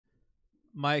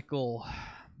Michael,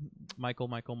 Michael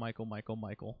Myers, Mike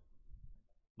Michael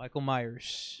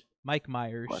Myers.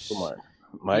 Myers. You,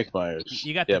 Mike Myers.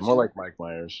 you got Yeah, the more like Mike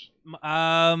Myers.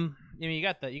 I mean, you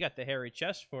got the hairy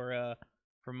chest for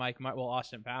Mike. Well,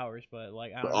 Austin Powers, but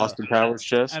like I The don't know. Austin Powers I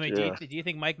chest? mean, Yeah. do you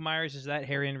think Mike Myers is that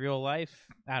hairy in real life?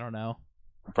 I don't know.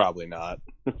 Probably not.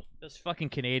 Those fucking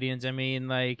Canadians. I mean,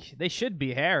 like they should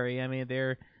be hairy. I mean,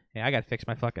 they're. Yeah, I gotta fix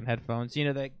my fucking headphones.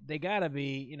 You know, they gotta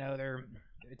be. You know, they're.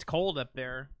 It's cold up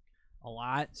there, a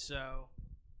lot. So,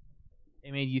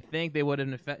 I mean, you think they would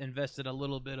have invested a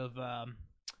little bit of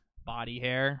body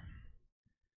hair?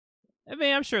 I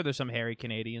mean, I'm sure there's some hairy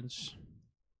Canadians.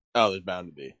 Oh, there's bound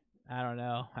to be. I don't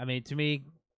know. I mean, to me,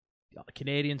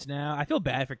 Canadians now. I feel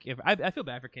bad for. I feel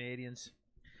bad for Canadians.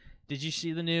 Did you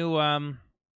see the new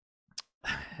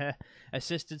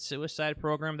assisted suicide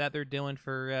program that they're doing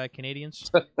for Canadians?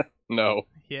 No.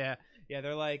 Yeah, yeah.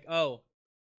 They're like, oh,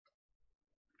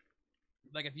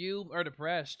 like if you are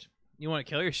depressed, you want to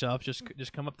kill yourself, just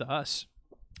come up to us.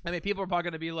 I mean, people are probably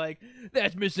gonna be like,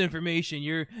 "That's misinformation.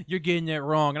 You're getting it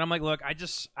wrong." And I'm like, "Look,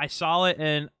 I saw it,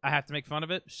 and I have to make fun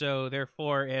of it. So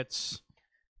therefore, it's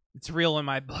real in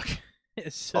my book."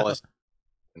 So, All I see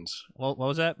is what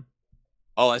was that?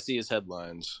 all I see is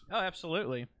headlines. Oh,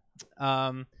 absolutely.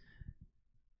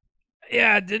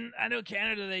 Yeah, didn't I know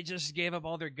Canada? They just gave up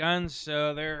all their guns,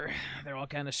 so they're all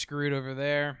kind of screwed over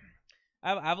there.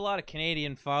 I have a lot of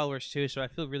Canadian followers too, so I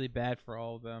feel really bad for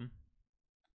all of them.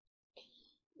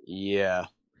 Yeah.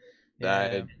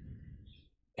 Yeah.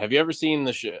 Have you ever seen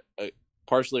the show?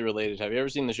 Partially related. Have you ever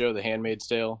seen the show The Handmaid's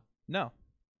Tale? No.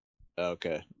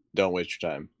 Okay. Don't waste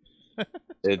your time.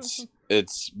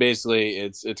 It's basically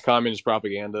it's communist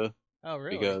propaganda Oh,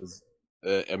 really? because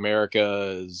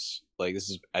America is like this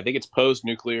is I think it's post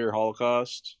nuclear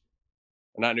Holocaust,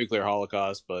 not nuclear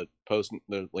Holocaust, but post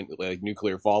like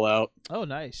nuclear fallout. Oh,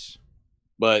 nice.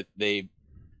 But they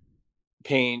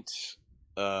paint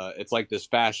it's like this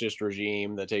fascist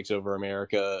regime that takes over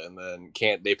America, and then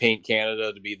can't they paint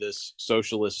Canada to be this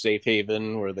socialist safe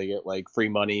haven where they get like free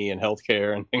money and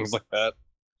healthcare and things like that.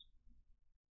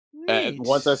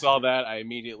 Once I saw that, I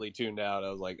immediately tuned out. I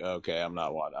was like, okay, I'm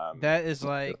not what I'm. That is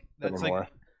like anymore.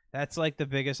 That's like the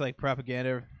biggest like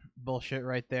propaganda bullshit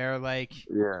right there. Like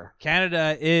Yeah.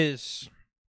 Canada is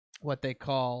what they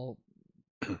call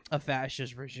a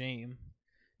fascist regime.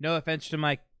 No offense to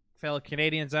my fellow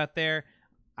Canadians out there.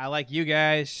 I like you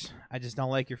guys. I just don't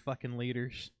like your fucking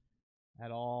leaders at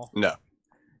all. No.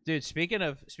 Dude, speaking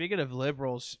of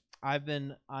liberals, I've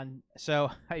been on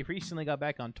so I recently got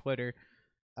back on Twitter.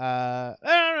 I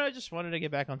don't know. I just wanted to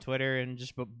get back on Twitter and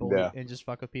just and just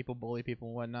fuck with people, bully people,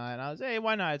 and whatnot. And I was, hey,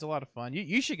 why not? It's a lot of fun.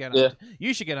 You should get on.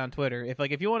 You should get on Twitter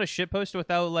if you want to shitpost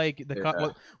without like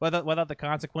without the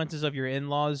consequences of your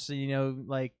in-laws,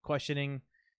 like questioning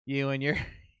you and your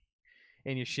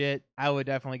and your shit. I would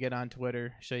definitely get on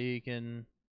Twitter so you can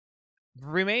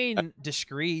remain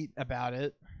discreet about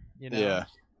it. Yeah,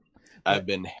 I've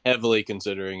been heavily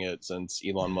considering it since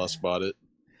Elon Musk bought it.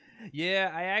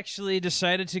 Yeah, I actually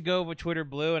decided to go with Twitter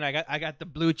Blue, and I got the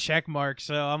blue check mark.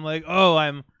 So I'm like, oh,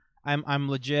 I'm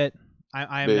legit.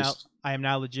 I am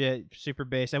now legit, super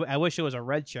based. I wish it was a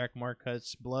red check mark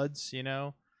because Bloods,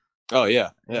 Oh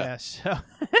yeah. So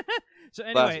so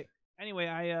anyway,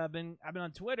 I've been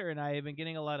on Twitter, and I've been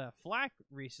getting a lot of flack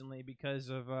recently because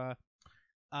of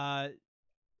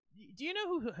do you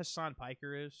know who Hassan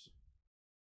Piker is?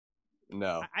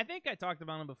 No. I think I talked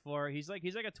about him before. He's like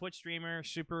a Twitch streamer,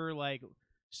 super liberal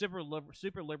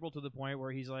to the point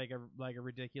where he's like a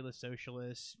ridiculous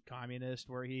socialist, communist,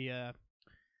 where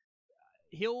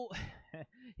he'll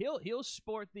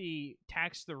sport the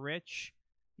tax the rich,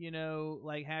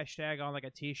 like hashtag on like a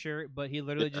T-shirt, but he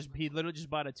literally just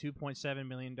bought a $2.7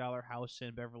 million house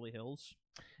in Beverly Hills,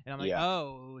 and I'm like,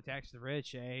 oh, tax the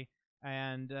rich, eh?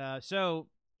 And so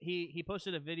he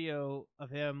posted a video of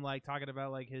him like talking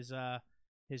about like his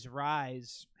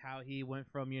rise, how he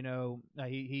went from he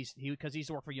because he used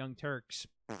to work for Young Turks,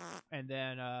 and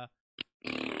then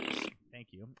thank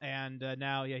you, and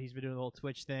now he's been doing the whole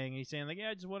Twitch thing. He's saying like,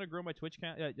 I just want to grow my Twitch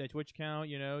count,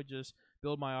 just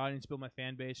build my audience, build my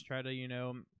fan base, try to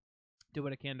do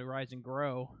what I can to rise and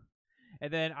grow.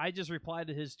 And then I just replied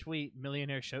to his tweet,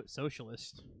 "Millionaire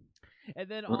Socialist." And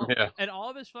then all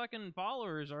of his fucking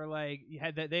followers are like,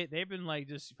 they've been like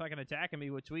just fucking attacking me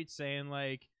with tweets saying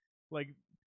like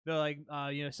they're like,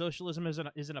 socialism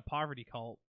isn't a poverty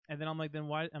cult. And then I'm like,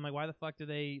 why the fuck do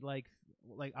they why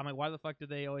the fuck do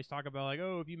they always talk about like,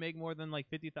 oh, if you make more than like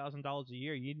 $50,000 a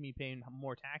year, you'd be paying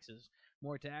more taxes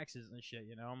and shit.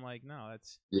 I'm like, no,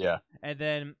 that's And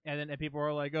then people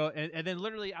are like, oh, and then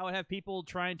literally I would have people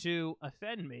trying to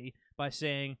offend me by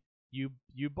saying,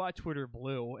 you bought Twitter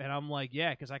Blue, and I'm like,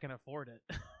 yeah, because I can afford it.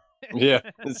 Yeah.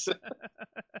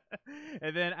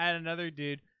 And then I had another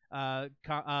dude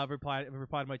replied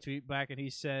to my tweet back, and he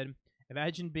said,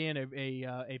 "Imagine being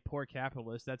a poor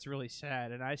capitalist. That's really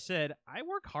sad." And I said, "I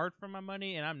work hard for my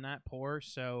money, and I'm not poor,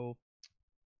 so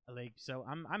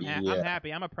I'm Yeah,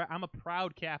 happy. I'm a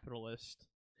proud capitalist."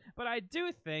 But I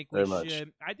do think we very much.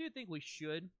 should. I do think we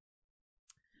should.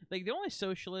 Like the only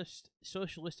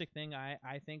socialistic thing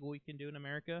I think we can do in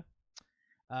America,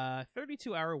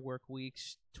 32-hour work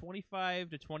weeks, $25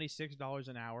 to $26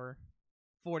 an hour,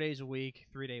 4 days a week,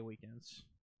 3-day weekends.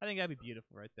 I think that'd be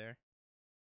beautiful right there.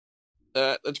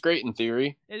 That's great in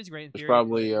theory. It is great in There's theory.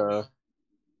 probably I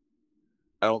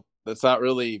don't. That's not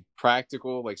really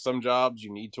practical. Like some jobs,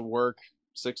 you need to work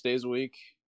 6 days a week.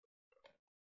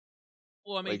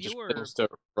 Well, I mean, Like you just were things to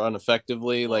run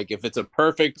effectively. Well- Like if it's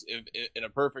in a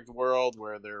perfect world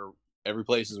where every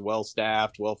place is well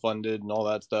staffed, well funded, and all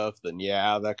that stuff, then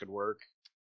yeah, that could work.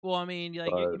 Well, I mean,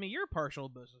 like, But- I mean, you're a partial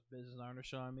business owner,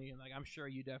 so I mean, like, I'm sure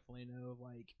you definitely know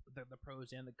like the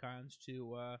pros and the cons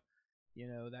to,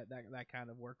 that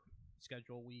kind of work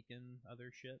schedule week and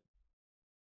other shit.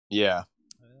 Yeah.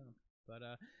 But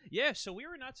yeah. So we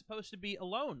were not supposed to be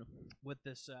alone with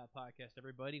this podcast,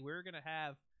 everybody. We were gonna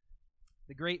have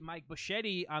the great Mike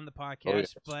Buschetti on the podcast,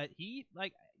 yes. but he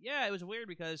it was weird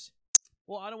because,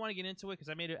 well, I don't want to get into it because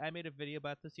I made a video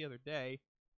about this the other day.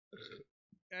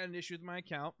 I had an issue with my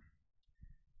account,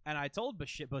 and I told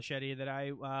Buschetti that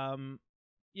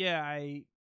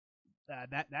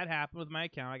that happened with my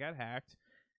account. I got hacked,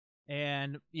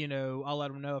 and I'll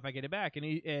let him know if I get it back. And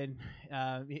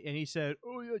he said,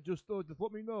 "Oh yeah, just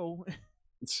let me know."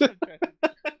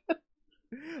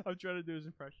 I'm trying to do his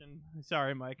impression.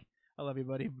 Sorry, Mike. I love you,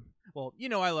 buddy. Well,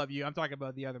 I love you. I'm talking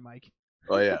about the other Mike.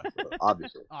 Oh yeah,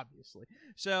 obviously. Obviously.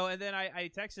 So, and then I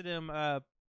texted him on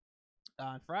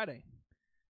Friday.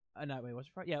 No, wait, was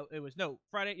it Friday? Yeah, it was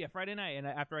Friday. Yeah, Friday night. And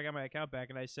after I got my account back,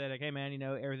 and I said, like, "Hey, man,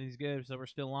 everything's good, so we're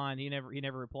still on." He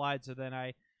never replied. So then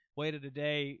I waited a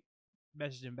day,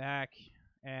 messaged him back,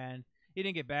 and he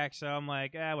didn't get back. So I'm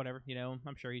like, whatever.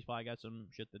 I'm sure he's probably got some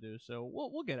shit to do. So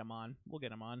we'll get him on. We'll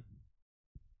get him on.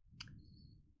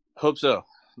 Hope so.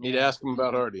 Need to ask him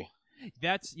about Artie.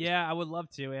 I would love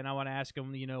to, and I want to ask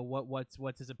him,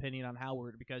 what's his opinion on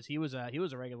Howard, because he was a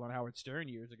regular on Howard Stern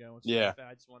years ago. And stuff like that.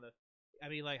 I just want to. I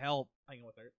mean, like, hell, hang on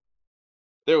with her.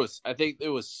 I think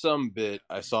there was some bit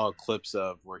I saw clips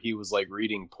of where he was like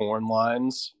reading porn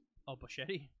lines. Oh,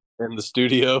 Buschetti? In the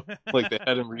studio. Like they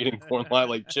had him reading porn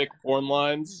like chick porn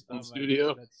lines in the studio.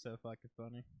 God, that's so fucking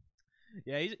funny.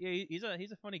 Yeah, he's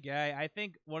a funny guy. I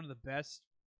think one of the best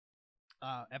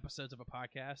episodes of a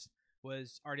podcast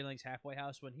was Artie Lang's Halfway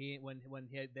House when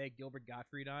they had Gilbert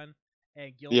Gottfried on.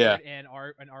 And Gilbert and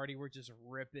Artie were just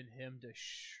ripping him to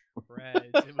shreds.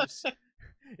 It was,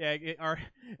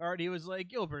 Artie was like,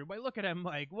 "Gilbert, wait, look at him,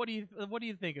 Mike. What do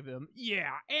you think of him?"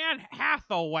 "Yeah, Anne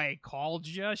Hathaway called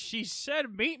you. She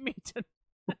said meet me to."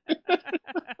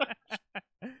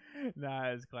 Nah,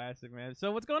 it's classic, man.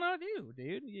 So what's going on with you,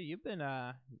 dude? You've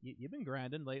been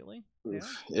grinding lately.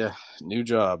 Yeah, new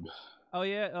job. Oh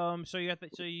yeah. So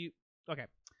okay.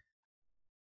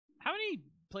 How many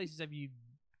places have you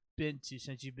been to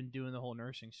since you've been doing the whole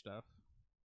nursing stuff?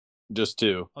 Just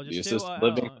two. Oh, just the two? assisted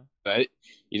living.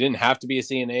 You didn't have to be a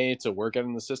CNA to work at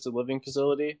an assisted living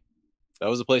facility. That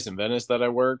was a place in Venice that I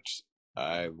worked.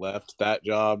 I left that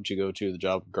job to go to the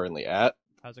job I'm currently at.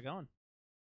 How's it going?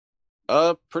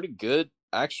 Pretty good.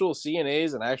 Actual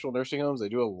CNAs and actual nursing homes, they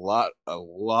do a lot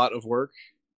of work.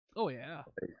 Oh yeah.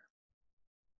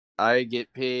 I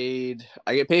get paid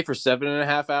for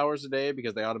 7.5 hours a day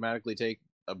because they automatically take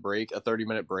a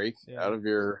 30-minute break out of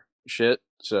your shit.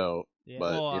 So,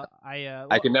 but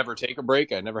I can never take a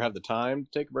break. I never have the time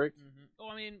to take a break. Mm-hmm. Well,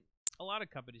 I mean, a lot of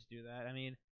companies do that. I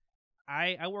mean,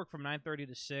 I work from 9:30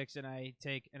 to 6, and I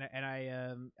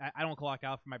don't clock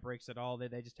out for my breaks at all.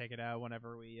 They just take it out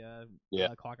whenever we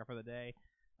clock out for the day.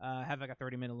 Have like a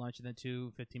 30-minute lunch and then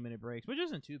 2 15-minute breaks, which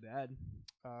isn't too bad.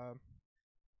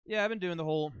 Yeah, I've been doing the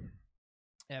whole.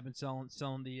 I've been selling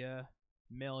the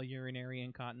male urinary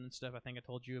incontinence stuff. I think I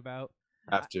told you about.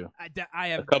 Have to. I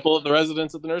have a couple of the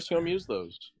residents at the nursing home use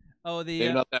those. Oh,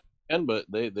 they're not that bad, but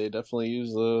they definitely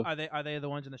use the. Are they the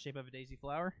ones in the shape of a daisy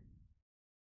flower?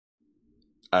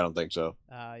 I don't think so.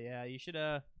 Yeah, you should.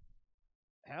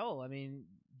 Hell, I mean,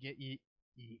 we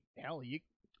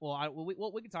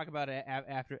can talk about it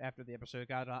after the episode.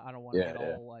 God, I don't want to get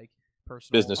all like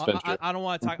personal. Business venture. I don't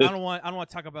want to talk. I don't want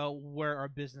to talk about where our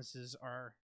businesses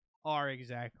are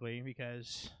exactly,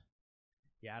 because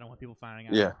I don't want people finding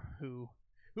out who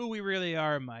we really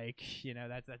are, Mike.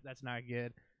 That's not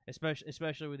good.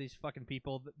 especially with these fucking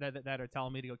people that are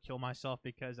telling me to go kill myself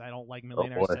because I don't like Oh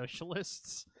millionaire boy.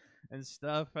 socialists and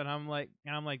stuff. And I'm like,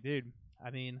 dude,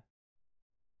 I mean,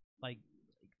 like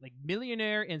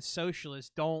millionaire and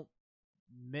socialist don't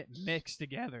mix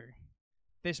together.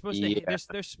 They're supposed to Yeah.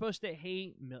 they're supposed to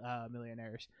hate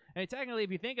millionaires. And technically,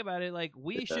 if you think about it, like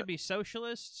we should be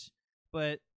socialists,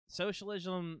 but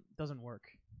socialism doesn't work.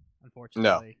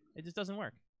 Unfortunately, it just doesn't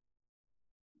work.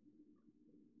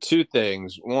 Two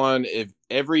things. One, if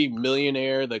every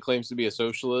millionaire that claims to be a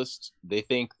socialist, I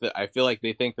feel like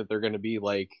they think that they're going to be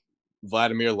like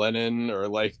Vladimir Lenin or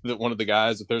like one of the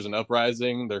guys. If there's an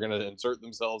uprising, they're going to insert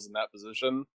themselves in that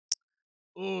position.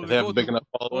 Oh, if they have a big enough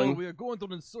following. we are going to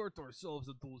insert ourselves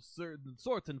into a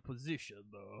certain position.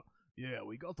 Yeah,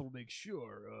 we got to make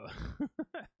sure.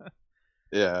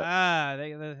 Yeah.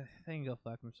 They can go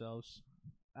fuck themselves.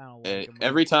 I don't And like them.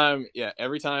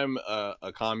 every time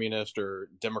a communist or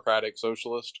democratic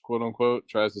socialist, quote unquote,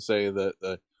 tries to say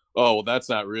that, oh, well, that's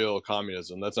not real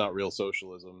communism, that's not real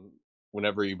socialism,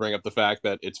 whenever you bring up the fact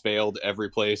that it's failed every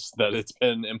place that it's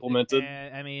been implemented.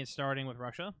 I mean, starting with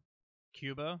Russia,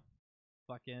 Cuba,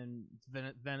 fucking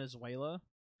Venezuela.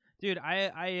 Dude,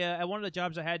 I one of the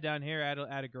jobs I had down here,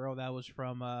 I had a girl that was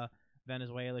from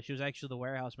Venezuela. She was actually the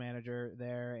warehouse manager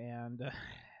there, and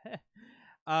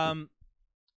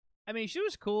I mean, she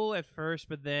was cool at first,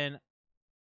 but then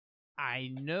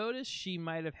I noticed she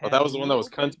might have had. Oh, that was the one that was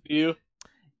cunt to you?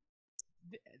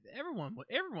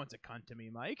 Everyone's a cunt to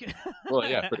me, Mike. Well,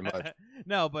 yeah, pretty much.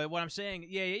 No, but what I'm saying,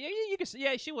 you can,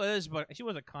 yeah, she was a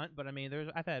cunt. But I mean,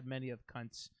 I've had many of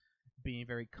cunts being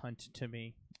very cunt to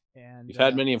me, and you've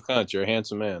had many of cunts. You're a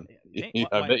handsome man.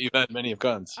 I bet you've had many of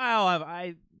cunts.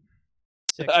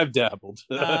 I've dabbled.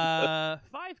 5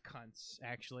 cunts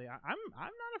actually. I'm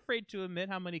not afraid to admit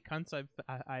how many cunts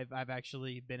I've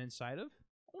actually been inside of.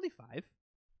 Only 5.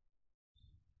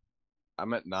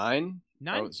 I'm at 9.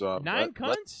 9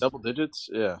 cunts? Double digits.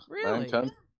 Yeah. Really? 9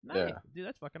 cunts. Nice. Yeah. Dude,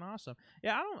 that's fucking awesome.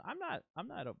 Yeah, I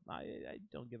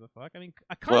don't give a fuck. I mean,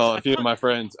 a few of my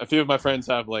friends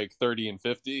have like 30 and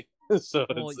 50. So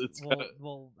it's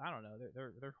well, I don't know.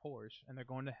 They're whores and they're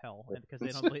going to hell because they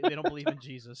don't believe in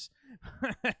Jesus.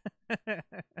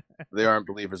 They aren't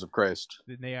believers of Christ.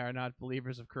 They are not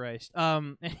believers of Christ.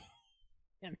 Anyway,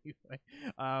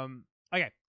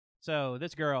 okay. So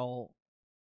this girl.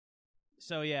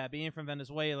 So yeah, being from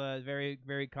Venezuela, very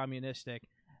very communistic.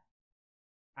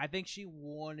 I think she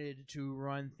wanted to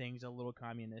run things a little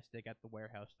communistic at the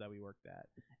warehouse that we worked at.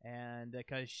 And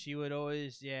because she would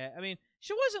always, I mean,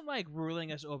 she wasn't like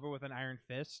ruling us over with an iron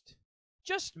fist.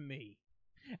 Just me.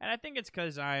 And I think it's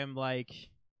because I'm like,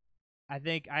 I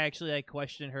think I actually like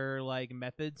question her like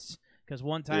methods. Because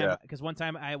one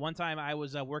time I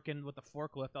was working with a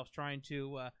forklift. I was trying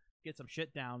to get some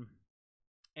shit down.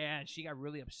 And she got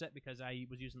really upset because I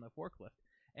was using the forklift.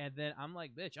 And then I'm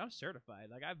like, bitch, I'm certified.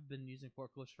 Like, I've been using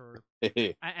forklifts for...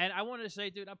 and I wanted to say,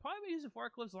 dude, I've probably been using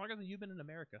forklifts longer than you've been in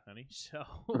America, honey. So...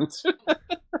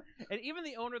 And even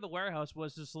the owner of the warehouse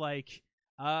was just like,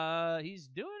 he's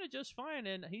doing it just fine,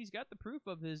 and he's got the proof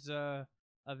of his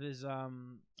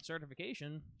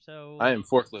certification, so... I am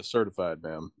forklift certified,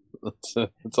 ma'am.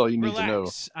 That's all you need to know.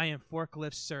 I am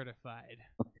forklift certified.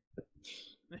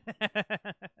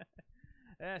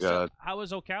 So, how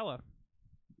was Ocala?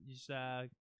 Just,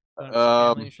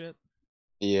 family and shit?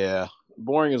 Yeah,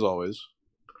 boring as always.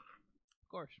 Of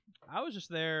course. I was just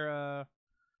there a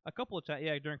couple of times,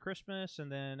 during Christmas,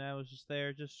 and then I was just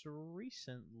there just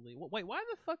recently. Wait, why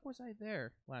the fuck was I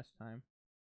there last time?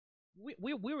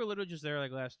 We were literally just there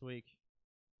like last week.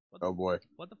 Oh boy.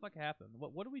 What the fuck happened?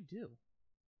 What do we do?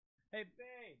 Hey,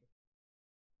 babe.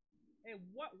 Hey,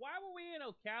 why were we in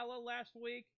Ocala last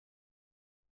week?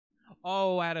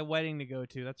 Oh, I had a wedding to go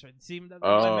to. That's right. See,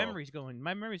 my memory's going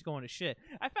to shit.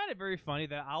 I find it very funny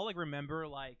that I'll like remember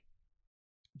like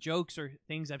jokes or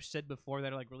things I've said before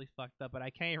that are like really fucked up, but I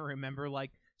can't even remember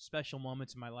like special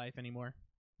moments in my life anymore.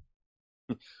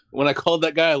 When I called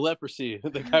that guy a leprosy,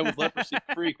 the guy with leprosy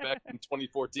freak back in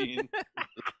 2014.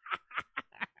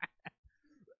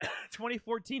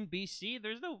 2014 BC.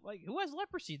 There's no like who has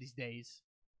leprosy these days.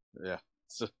 Yeah.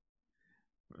 So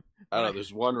I don't know.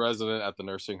 There's one resident at the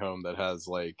nursing home that has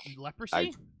like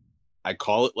leprosy. I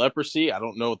call it leprosy. I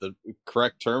don't know what the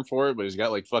correct term for it, but he's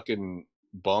got like fucking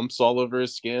bumps all over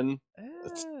his skin.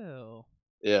 Oh.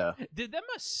 Yeah. Dude, that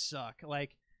must suck.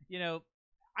 Like, you know,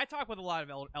 I talk with a lot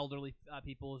of elderly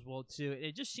people as well too.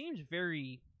 It just seems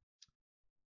very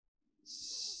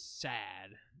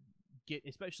sad.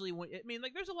 Especially when I mean,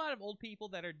 like, there's a lot of old people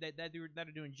that are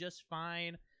doing just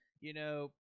fine. You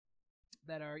know,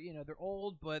 that are, they're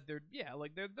old, but they're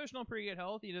still in pretty good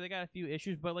health. They got a few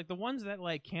issues, but like the ones that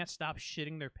like can't stop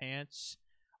shitting their pants,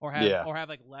 or have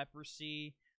like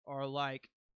leprosy, or like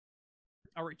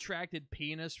a retracted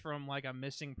penis from like a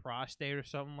missing prostate or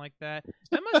something like that.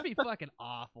 That must be fucking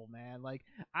awful, man. Like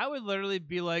I would literally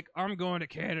be like, I'm going to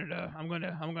Canada. I'm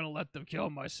gonna let them kill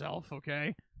myself,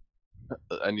 okay?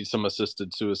 I need some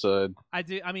assisted suicide. I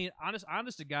do. I mean,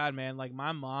 honest to God, man. Like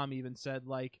my mom even said,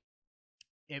 like,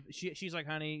 if she's like,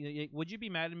 honey, would you be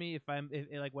mad at me if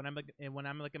like when I'm like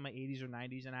in my 80s or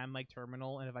 90s and I'm like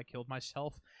terminal and if I killed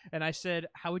myself? And I said,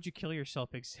 how would you kill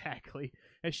yourself exactly?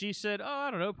 And she said, oh,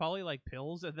 I don't know, probably like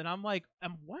pills. And then I'm like,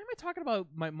 why am I talking about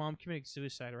my mom committing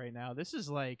suicide right now? This is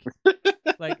like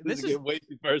this is way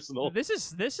too personal. This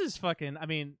is fucking. I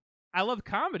mean, I love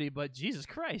comedy, but Jesus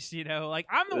Christ, like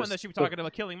I'm the one that should be talking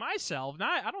about killing myself.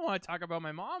 Not, I don't want to talk about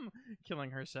my mom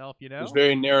killing herself. There's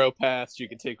very narrow paths you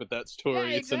can take with that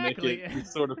story Yeah, exactly. to make it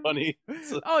sort of funny.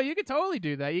 Oh, you could totally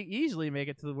do that. You easily make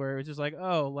it to where it's just like,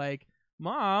 oh, like,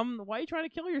 Mom, why are you trying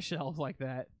to kill yourself like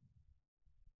that?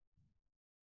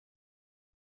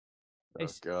 Oh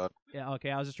God. Yeah.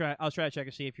 Okay. I was trying to check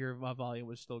to see if your volume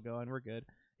was still going. We're good.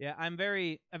 Yeah. I'm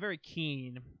very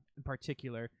keen in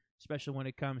particular, especially when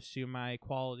it comes to my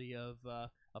quality of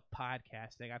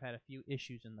podcasting. I've had a few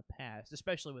issues in the past,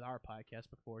 especially with our podcast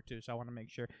before too. So I want to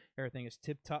make sure everything is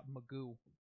tip top magoo.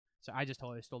 So I just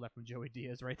totally stole that from Joey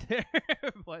Diaz right there.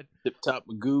 But Tip top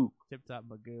magoo. Tip top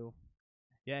magoo.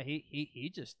 Yeah,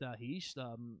 he's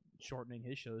shortening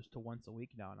his shows to once a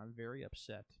week now, and I'm very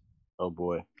upset. Oh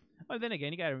boy. But then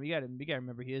again, you gotta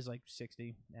remember he is like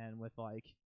 60 and with like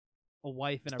a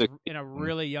wife and a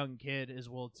really young kid as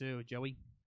well too, Joey.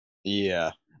 Yeah.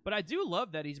 But I do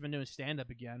love that he's been doing stand-up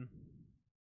again.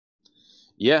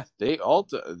 Yeah, they all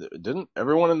didn't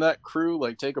everyone in that crew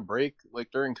like take a break like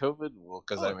during COVID? Well,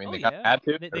 because I mean they kind of had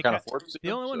to. They kind of forced to.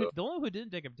 The only one who didn't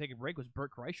take a break was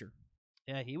Bert Kreischer.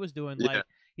 Yeah, he was doing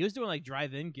like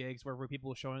drive-in gigs where people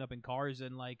were showing up in cars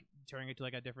and like turning it to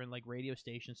like a different like radio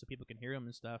station so people can hear him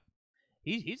and stuff.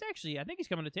 He's actually, I think he's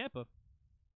coming to Tampa.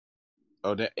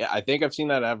 Oh, I think I've seen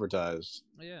that advertised.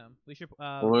 Yeah, we should.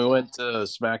 When we went to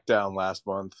SmackDown last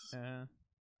month.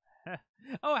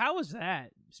 Oh, how was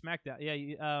that SmackDown?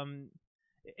 Yeah,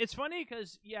 it's funny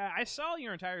because I saw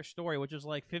your entire story, which was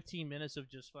like 15 minutes of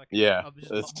just fucking of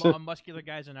just muscular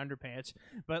guys in underpants.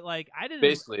 But like I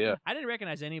didn't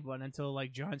recognize anyone until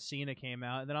like John Cena came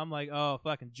out, and then I'm like, oh,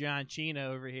 fucking John Cena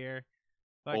over here,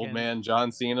 old man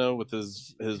John Cena with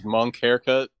his monk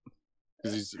haircut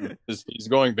because he's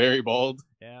going very bald.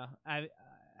 Yeah,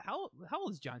 how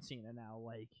old is John Cena now?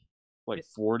 Like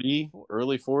 40,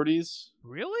 early 40s.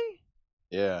 Really?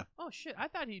 Yeah. Oh shit! I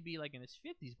thought he'd be like in his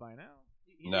 50s by now.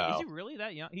 No. Is he really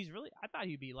that young? I thought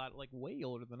he'd be a lot, like, way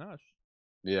older than us.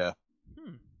 Yeah.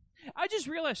 I just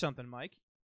realized something, Mike.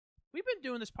 We've been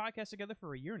doing this podcast together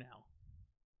for a year now.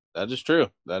 That is true.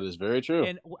 That is very true.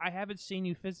 And I haven't seen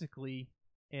you physically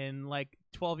in, like,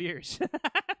 12 years.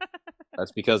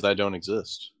 That's because I don't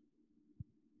exist.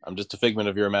 I'm just a figment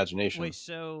of your imagination. Wait,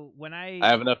 so when I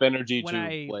have enough energy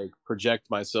to like project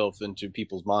myself into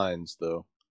people's minds, though.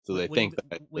 So they think that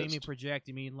I exist. What do you mean project?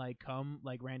 You mean like come,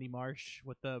 like Randy Marsh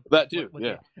with the... That too,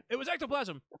 yeah. It was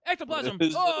ectoplasm! Ectoplasm! There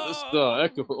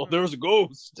was a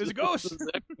ghost! There's a ghost! It was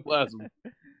ectoplasm.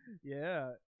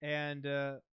 Yeah, and...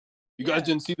 you guys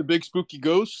didn't see the big spooky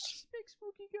ghost? Big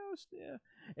spooky ghost, yeah.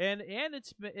 And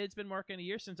it's been marking a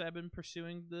year since I've been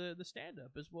pursuing the stand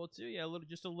up as well too. Yeah,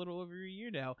 just a little over a year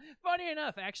now. Funny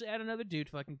enough, actually, I had another dude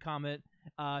fucking comment.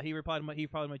 He replied to my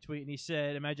tweet and he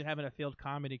said, "Imagine having a failed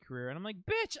comedy career." And I'm like,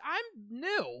 "Bitch, I'm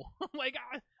new.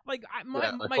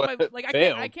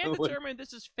 I can't determine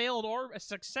this is failed or a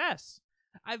success.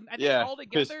 I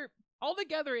think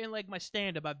altogether in like my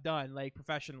stand up I've done like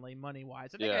professionally, money wise,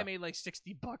 I think I made like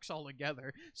 $60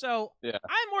 altogether. So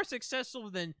I'm more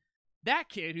successful than that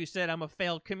kid who said I'm a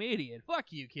failed comedian.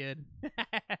 Fuck you, kid."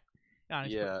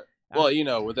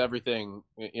 Well, with everything,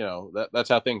 that's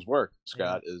how things work,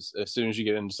 Scott. Is as soon as you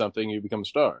get into something, you become a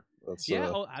star. That's,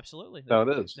 absolutely. How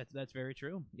it is. That's very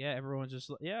true. Yeah, everyone's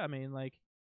just I mean, like,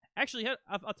 actually,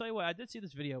 I'll tell you what. I did see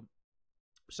this video.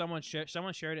 Someone shared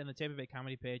it in the Tampa Bay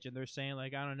comedy page, and they're saying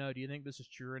like, I don't know, do you think this is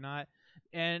true or not?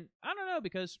 And I don't know,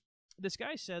 because this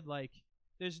guy said like,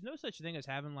 there's no such thing as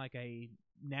having like a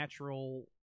natural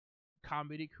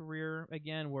comedy career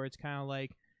again, where it's kind of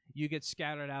like you get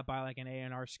scouted out by like an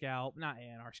A&R scout, not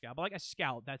A&R scout, but like a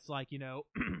scout that's like,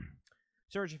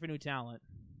 searching for new talent.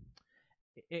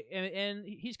 And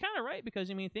he's kind of right,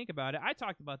 because I mean, think about it. I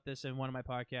talked about this in one of my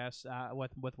podcasts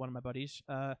with one of my buddies.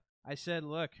 I said,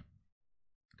 look,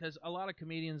 because a lot of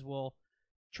comedians will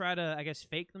try to, I guess,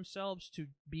 fake themselves to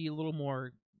be a little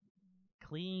more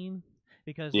clean,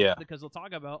 because Yeah. they'll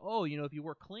talk about, oh, if you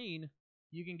work clean,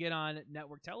 you can get on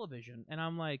network television, and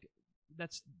I'm like,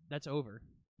 that's over.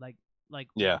 Like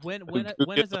Yeah. when Who is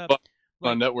gives a a fuck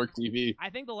like on network TV? I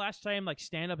think the last time like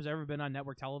stand up has ever been on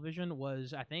network television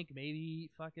was, I think, maybe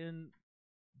fucking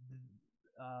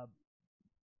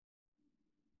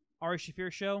Ari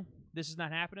Shaffir show. This is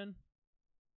not happening.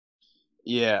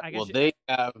 Yeah. I guess Well,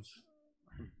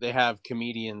 they have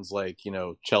comedians like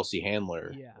Chelsea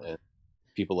Handler. Yeah. And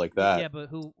people like that. Yeah, but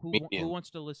who wants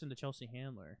to listen to Chelsea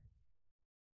Handler?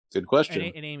 Good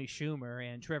question. And Amy Schumer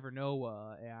and Trevor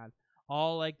Noah and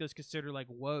all like those considered like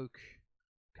woke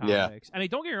comics. Yeah. I mean,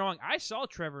 don't get me wrong. I saw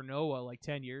Trevor Noah like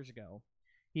 10 years ago.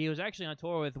 He was actually on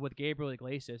tour with Gabriel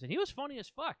Iglesias, and he was funny as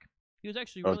fuck. He was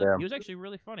actually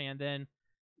really funny. And then,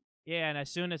 yeah, and as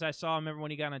soon as I saw him, remember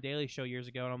when he got on a Daily Show years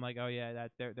ago, and I'm like, oh yeah,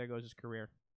 there goes his career.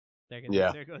 There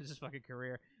goes his fucking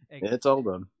career. It's all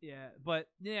done. Yeah, but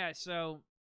yeah, so.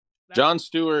 Jon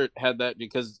Stewart had that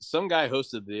because some guy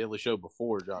hosted the Daily Show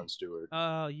before Jon Stewart.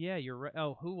 Oh, yeah, you're right.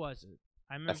 Oh, who was it?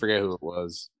 I forget who it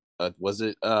was. Was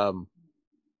it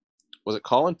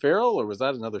Colin Farrell, or was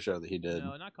that another show that he did?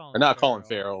 No, not Colin. Or not Colin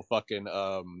Farrell. Fucking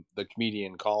the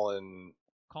comedian Colin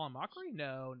Mockery?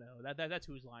 No, that's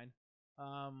Whose Line.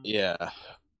 Yeah,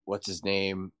 what's his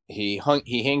name? He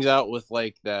hangs out with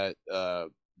like that.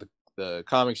 The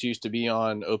comics used to be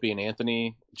on Opie and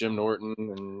Anthony, Jim Norton,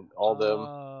 and all them.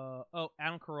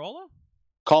 Adam Carolla?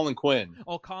 Colin Quinn.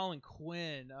 Oh, Colin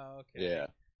Quinn. Oh, okay. Yeah.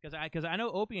 Because I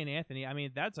know Opie and Anthony. I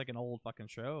mean, that's like an old fucking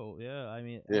show. Yeah. I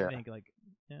mean, yeah. I think like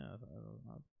yeah.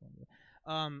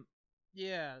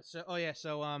 Yeah. So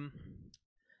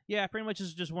yeah. Pretty much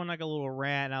just one like a little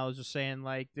rant. And I was just saying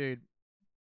like, dude,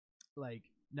 like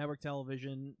network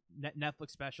television,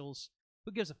 Netflix specials.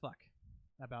 Who gives a fuck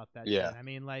about that? Yeah. Shit? I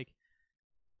mean, like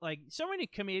so many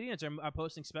comedians are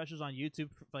posting specials on YouTube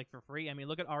for free. I mean,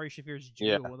 look at Ari Shaffir's Jew.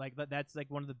 Yeah. Like that's like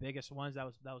one of the biggest ones that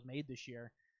was made this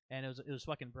year, and it was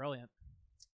fucking brilliant.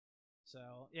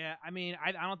 So yeah, I mean,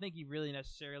 I don't think you really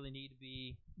necessarily need to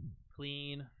be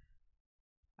clean.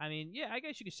 I mean, yeah, I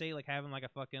guess you could say like having like a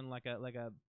fucking like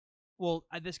a. Well,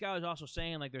 this guy was also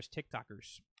saying like there's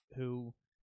TikTokers who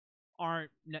aren't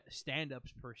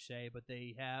stand-ups per se, but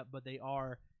they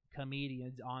are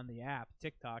comedians on the app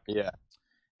TikTok. Yeah.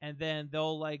 And then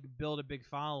they'll like build a big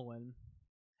following,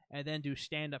 and then do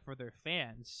stand up for their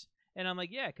fans. And I'm like,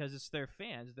 yeah, because it's their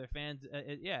fans. Their fans,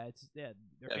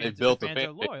 they built their fans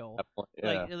are loyal.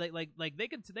 Yeah. Like they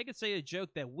could say a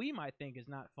joke that we might think is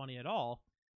not funny at all,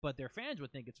 but their fans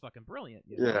would think it's fucking brilliant.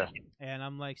 You know? Yeah. And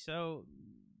I'm like, so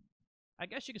I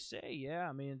guess you could say, yeah.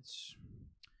 I mean,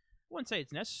 I wouldn't say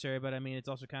it's necessary, but I mean, it's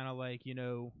also kind of like,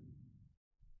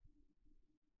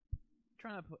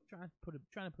 trying to put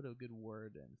a good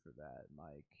word in for that,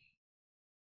 Mike.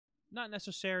 Not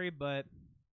necessary, but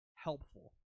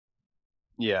helpful.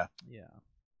 Yeah. Yeah.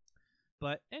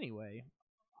 But anyway,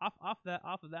 off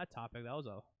of that topic, that was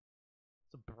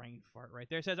it's a brain fart right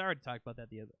there. It says I talked about that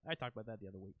the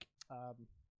other week.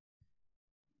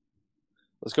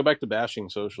 Let's go back to bashing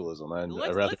socialism.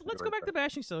 Let's go back to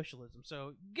bashing socialism.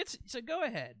 So go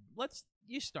ahead.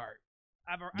 You start.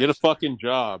 Get a fucking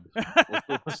job.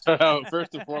 Let's start out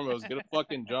first and foremost. Get a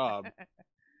fucking job.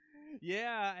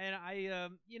 Yeah, and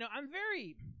I'm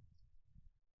very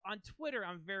on Twitter.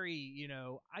 I'm very,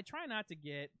 I try not to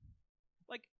get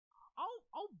like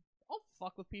I'll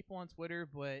fuck with people on Twitter,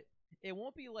 but it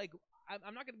won't be like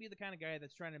I'm not gonna be the kind of guy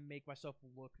that's trying to make myself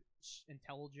look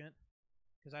intelligent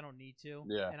because I don't need to.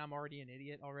 Yeah. And I'm already an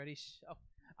idiot already. So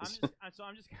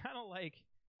I'm just kind of like,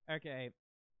 okay,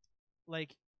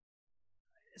 like.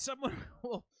 Someone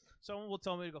will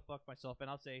tell me to go fuck myself, and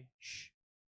I'll say shh,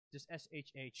 just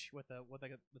SHH with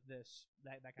this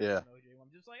that kind of emoji.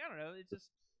 I'm just like, I don't know. It's just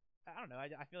I don't know.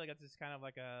 I feel like it's just kind of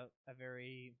like a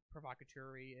very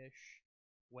provocatory-ish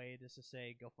way just to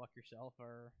say go fuck yourself,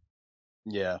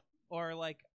 or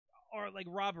like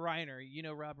Rob Reiner. You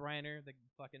know Rob Reiner, the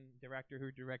fucking director who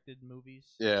directed movies.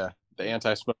 Yeah, the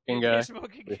anti-smoking guy.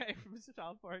 Anti-smoking guy from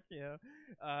South Park. Yeah,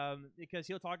 because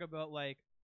he'll talk about like.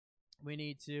 We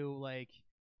need to like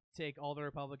take all the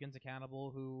Republicans accountable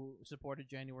who supported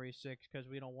January 6th because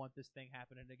we don't want this thing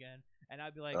happening again. And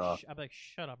I'd be like,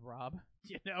 shut up, Rob.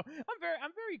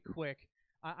 I'm very quick.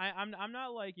 I'm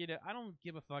not like I don't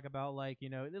give a fuck about like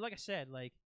like I said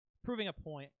like proving a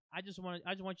point. I just want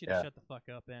you to shut the fuck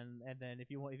up and then if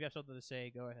you have something to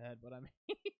say, go ahead. But I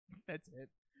mean, that's it.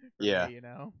 Me,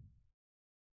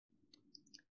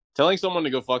 Telling someone to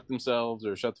go fuck themselves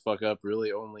or shut the fuck up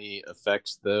really only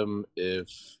affects them if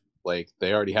like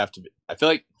they already have to be. I feel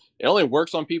like it only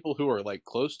works on people who are like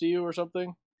close to you or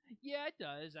something. Yeah, it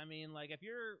does. I mean, like if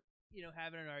you're,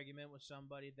 having an argument with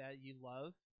somebody that you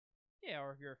love, yeah,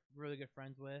 or if you're really good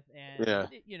friends with, and Yeah.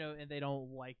 and they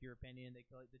don't like your opinion, they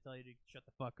tell you to shut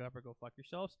the fuck up or go fuck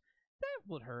yourselves. That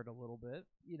would hurt a little bit.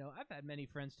 I've had many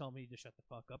friends tell me to shut the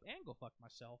fuck up and go fuck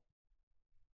myself.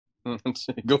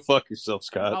 Go fuck yourself,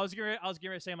 Scott. I was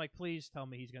gonna say, I'm like, please tell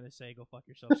me he's gonna say, go fuck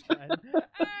yourself, Scott.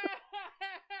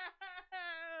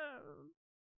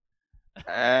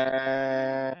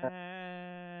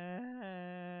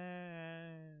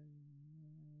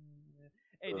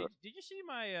 Hey, did you see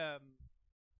my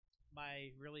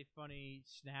my really funny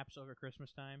snaps over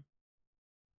Christmas time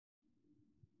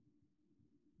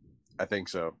I think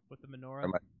so. with the menorah?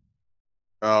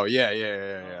 Oh yeah.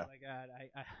 Oh my god,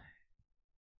 I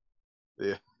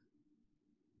Yeah.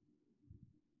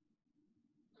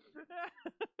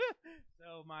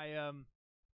 So my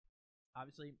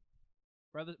obviously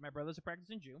my brother's a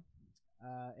practicing Jew,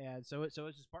 and so is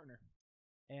his partner.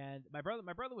 And my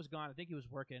brother was gone. I think he was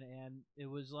working, and it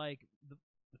was like the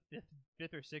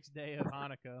fifth or sixth day of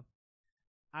Hanukkah.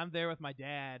 I'm there with my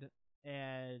dad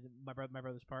and my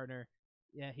brother's partner.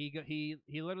 Yeah, he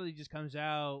literally just comes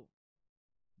out,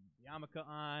 yarmulke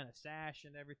on, a sash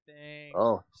and everything.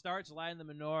 Oh. Starts lighting the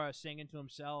menorah, singing to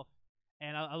himself.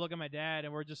 And I look at my dad,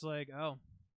 and we're just like, oh,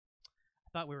 I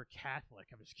thought we were Catholic.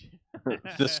 I'm just kidding.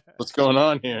 What's going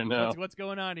on here now? What's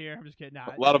going on here? I'm just kidding.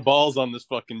 Nah, a lot of balls on this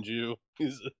fucking Jew.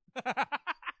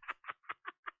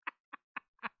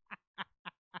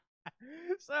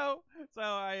 So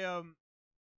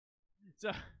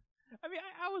I mean,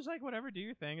 I was like, whatever, do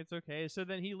your thing, it's okay. So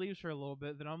then he leaves for a little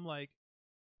bit. Then I'm like,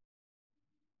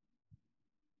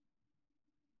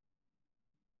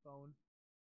 phone.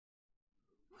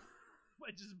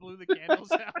 I just blew the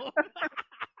candles out.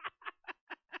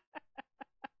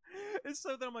 And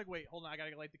so then I'm like, wait, hold on, I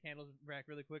gotta light the candles back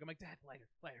really quick. I'm like, Dad,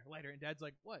 lighter. And Dad's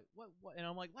like, what? And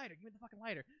I'm like, lighter, give me the fucking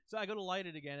lighter. So I go to light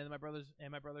it again, and my brother's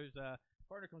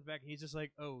partner comes back, and he's just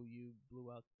like, oh, you blew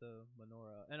out the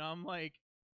menorah. And I'm like,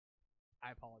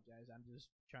 I apologize, I'm just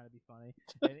trying to be funny.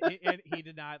 And he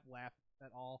did not laugh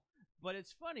at all. But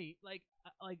it's funny, like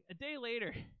a day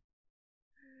later,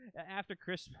 after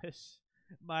Christmas,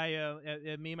 my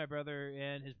me, my brother,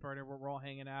 and his partner we're all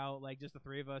hanging out, like just the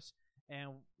three of us. And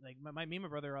like me and my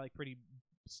brother are like pretty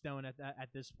stoned at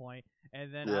this point.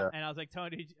 And then I was like,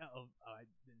 Tony, I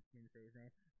didn't mean to say his name.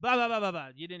 Blah blah blah blah blah.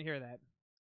 You didn't hear that,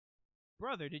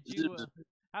 brother? Did you?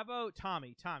 How about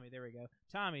Tommy? There we go.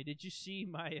 Tommy, did you see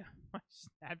my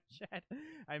Snapchat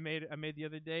I made the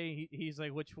other day? He's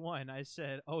like, which one? I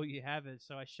said, oh, you have it.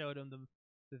 So I showed him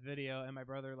the video, and my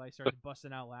brother like started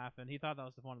busting out laughing. He thought that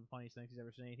was one of the funniest things he's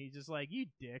ever seen. He's just like, you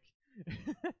dick.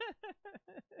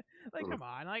 Like, come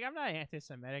on. Like, I'm not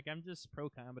anti-Semitic. I'm just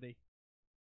pro-comedy.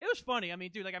 It was funny. I mean,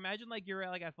 dude, like, imagine like you're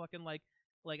at like a fucking like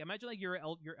imagine like your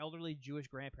elderly Jewish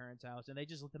grandparents' house, and they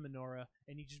just lit the menorah,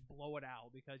 and you just blow it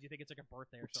out because you think it's like a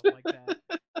birthday or something like that.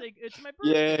 Like, it's my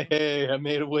birthday. Yay! I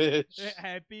made a wish.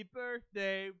 Happy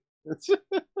birthday.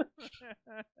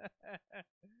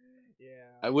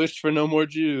 Yeah. I wished for no more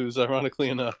Jews. Ironically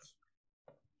enough.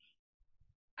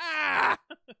 Ah!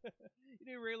 You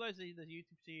didn't realize that the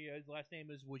YouTube CEO's last name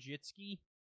is Wojcicki?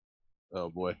 Oh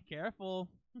boy. Careful.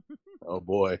 Oh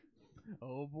boy.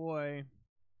 Oh boy.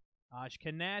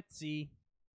 Ashkenazi.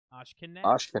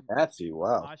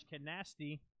 Wow.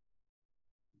 Ashkenazi.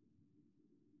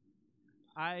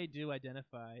 I do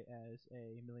identify as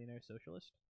a millionaire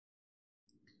socialist.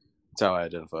 That's how I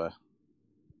identify.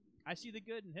 I see the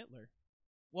good in Hitler.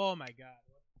 Oh my god.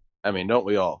 I mean, don't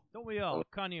we all? Don't we all?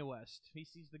 Kanye West. He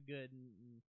sees the good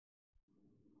in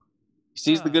he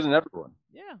sees the good in everyone.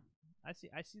 Yeah. I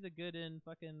see the good in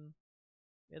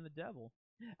the devil.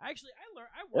 Actually,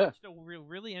 I watched a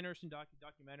really interesting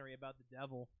documentary about the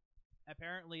devil.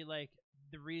 Apparently, like,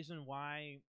 the reason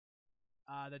why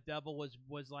the devil was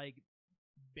like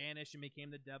banished and became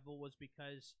the devil was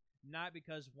not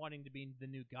because wanting to be the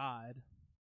new God.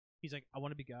 He's like, I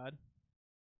want to be God.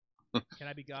 Can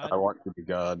I be God? I want to be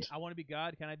God. I want to be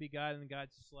God. Can I be God? And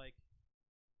God's just like,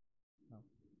 no,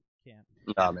 can't.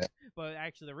 Nah, man. But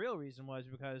actually, the real reason was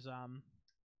because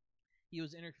he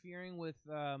was interfering with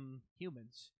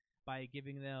humans by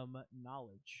giving them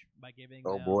knowledge, by giving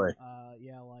them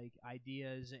like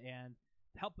ideas and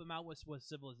help them out with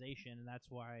civilization. And that's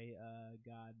why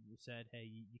God said, hey,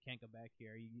 you can't go back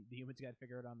here. The humans got to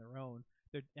figure it on their own.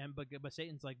 But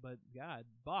Satan's like, but God,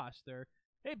 boss,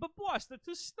 hey, but boss, they're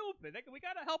too stupid. We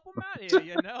gotta help them out here,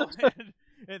 you know.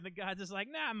 And the God's just like,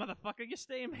 nah, motherfucker, you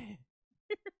stay, man.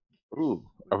 Ooh,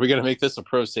 are we gonna make this a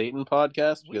pro Satan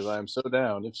podcast? Because I'm so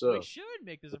down. If so, we should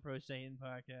make this a pro Satan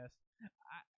podcast,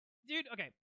 dude.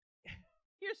 Okay,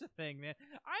 here's the thing, man.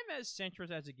 I'm as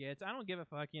centrist as it gets. I don't give a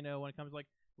fuck, when it comes to like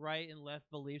right and left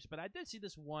beliefs. But I did see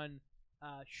this one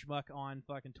schmuck on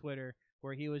fucking Twitter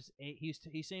where he's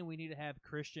saying we need to have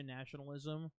Christian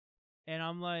nationalism, and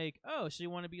I'm like, oh, so you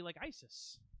want to be like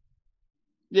ISIS?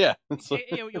 Yeah, you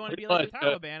want to be like the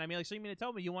Taliban? I mean, like, so you mean to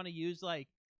tell me you want to use like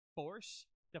force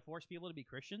to force people to be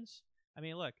Christians? I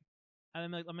mean, look.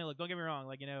 Look. Don't get me wrong.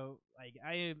 Like, like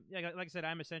I said,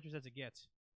 I'm as centrist as it gets,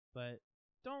 but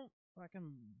don't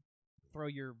fucking throw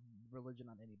your religion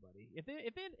on anybody. If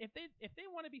they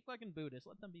want to be fucking Buddhists,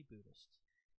 let them be Buddhists.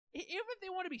 Even if they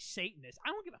want to be Satanists,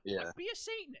 I don't give a fuck. Be a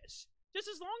Satanist. Just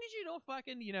as long as you don't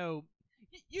fucking,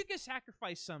 you can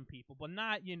sacrifice some people, but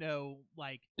not,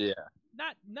 like,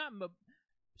 not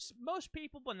most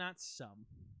people, but not some.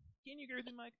 Can you agree with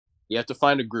me, Mike? You have to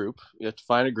find a group. You have to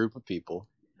find a group of people,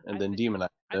 and then demonize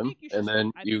them, and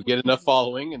then you get enough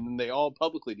following, and then they all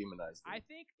publicly demonize them. I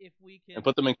think if we can and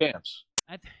put them in camps.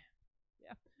 I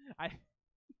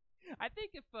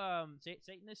think if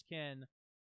Satanists can,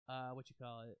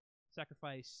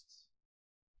 sacrifice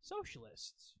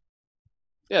socialists.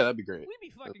 Yeah, that'd be great. We'd be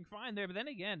fucking fine there. But then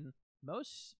again,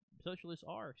 most socialists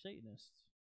are Satanists.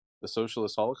 The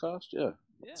socialist Holocaust? Yeah.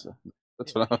 That's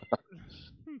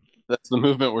that's the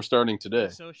movement we're starting today.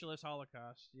 The socialist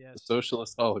Holocaust, yes. The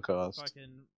socialist Holocaust.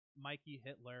 Fucking Mikey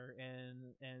Hitler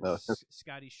and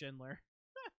Scotty Schindler.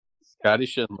 Scotty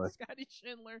Schindler. Scotty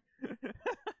Schindler.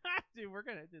 Dude,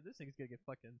 this thing's gonna get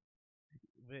fucking.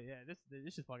 Yeah,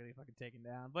 this is fucking taken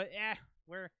down. But yeah,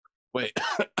 Wait,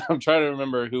 I'm trying to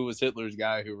remember who was Hitler's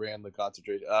guy who ran the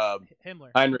concentration.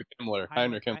 Himmler. Heinrich Himmler.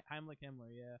 Heinrich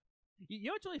Himmler. Yeah. You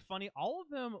know what's really funny? All of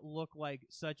them look like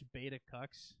such beta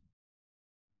cucks.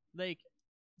 Like,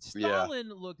 Stalin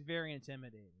looked very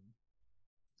intimidating.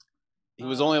 He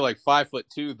was only like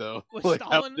 5'2", though. Like,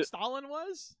 Stalin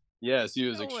was? Yes, he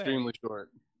was extremely short.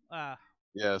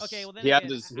 Yes. Okay. Well, then he had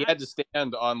to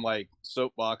stand on like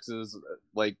soapboxes,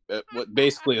 like what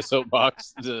basically a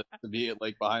soapbox to be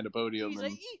like behind a podium. He's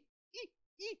like,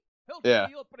 help yeah.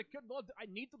 me up, but I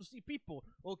need to see people.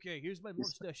 Okay, here's my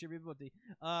mustache, everybody.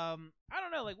 I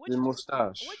don't know, like which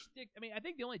mustache. I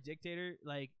think the only dictator,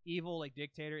 like evil, like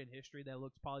dictator in history that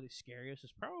looks probably the scariest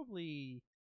is probably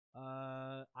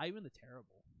Ivan the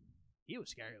Terrible. He was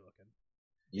scary looking.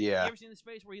 Yeah. You ever seen his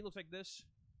face where he looks like this?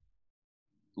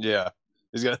 Yeah.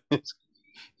 He's got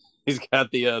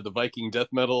the Viking death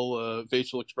metal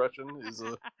facial expression.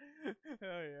 Oh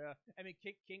yeah. I mean,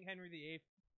 King Henry VIII.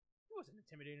 He wasn't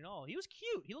intimidating at all. He was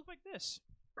cute. He looked like this.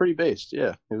 Pretty based,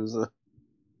 yeah. It was.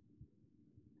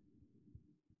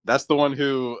 That's the one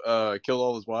who killed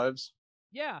all his wives.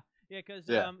 Yeah, because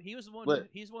he was the one.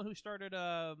 He's the one who started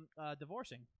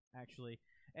divorcing, actually,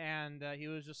 and he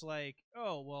was just like,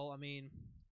 oh well, I mean,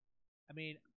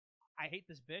 I hate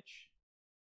this bitch,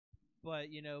 but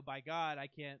by God, I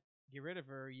can't get rid of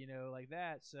her, like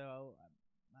that. So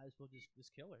I might as well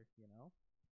just kill her,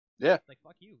 Yeah. Like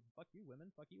fuck you,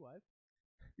 women, fuck you, wife.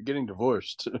 You're getting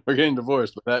divorced. We're getting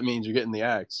divorced, but that means you're getting the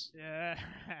axe. Yeah.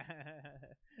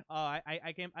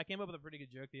 I came up with a pretty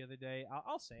good joke the other day.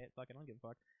 I'll say it. Fuck it, I don't give a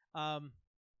fuck.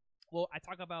 Well, I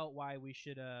talk about why we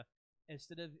should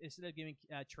instead of giving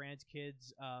trans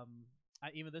kids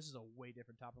even this is a way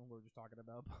different topic than what we were just talking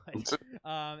about. But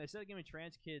instead of giving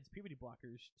trans kids puberty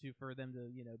blockers for them to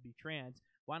be trans,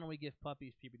 why don't we give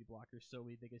puppies puberty blockers so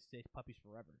they can stay puppies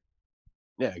forever?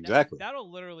 Yeah, exactly. That'll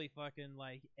literally fucking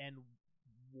end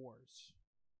wars.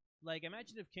 Like,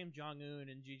 imagine if Kim Jong Un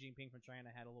and Xi Jinping from China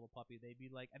had a little puppy. They'd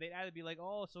either be like,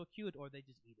 "Oh, so cute," or they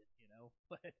just eat it.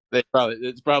 But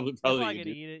it's probably gonna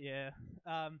eat it. Yeah.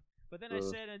 But then I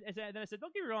said,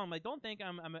 don't get me wrong. Like, don't think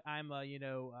I'm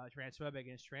transphobic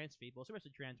against trans people,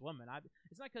 especially trans women.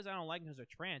 It's not because I don't like them because they're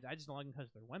trans. I just don't like them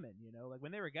because they're women. Like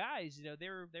when they were guys, they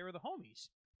were the homies.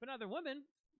 But now they're women.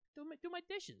 Do my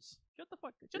dishes. Shut the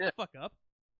fuck up.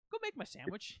 Go make my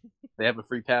sandwich. They have a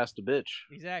free pass to bitch.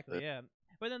 Exactly. Yeah.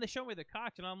 But then they show me the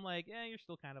cocks, and I'm like, you're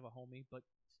still kind of a homie, but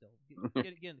still, get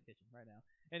in the kitchen right now.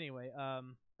 Anyway,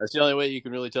 that's the only way you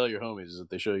can really tell your homies is if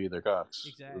they show you their cocks.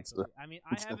 Exactly. I mean,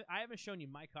 I haven't shown you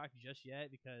my cock just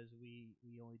yet because we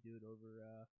only do it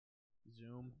over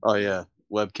Zoom. Oh yeah,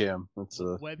 webcam. That's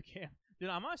webcam. Dude,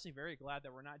 I'm honestly very glad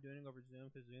that we're not doing it over Zoom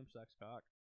because Zoom sucks cock.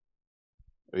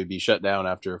 We'd be shut down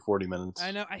after 40 minutes.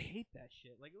 I know. I hate that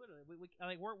shit. Like literally,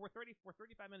 we're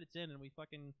 35 minutes in, and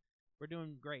we're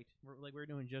doing great. We're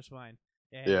doing just fine.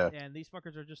 And these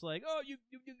fuckers are just like, oh, you.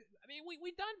 I mean,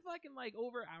 we done fucking like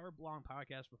over hour-long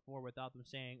podcasts before without them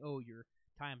saying, oh, your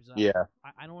time's up. Yeah.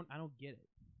 I don't get it.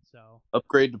 So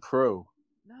upgrade to pro.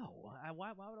 No,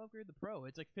 why would I upgrade the Pro?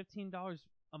 It's like $15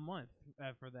 a month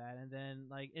for that, and then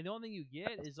and the only thing you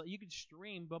get is you can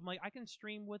stream. But I'm like, I can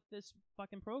stream with this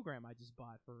fucking program I just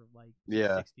bought for like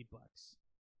Yeah. $60.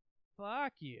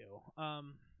 Fuck you.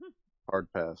 Hard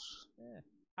pass. Yeah.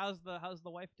 How's the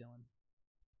wife doing?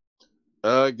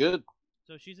 Good.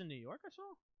 So she's in New York or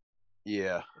so?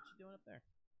 Yeah. What's she doing up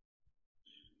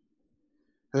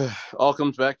there? All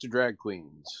comes back to drag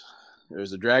queens.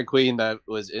 There's a drag queen that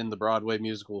was in the Broadway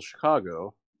musical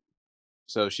Chicago,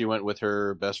 so she went with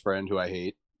her best friend, who I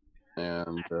hate,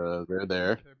 and they're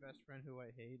there. Her best friend, who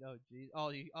I hate. Oh, geez. Oh,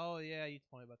 yeah. You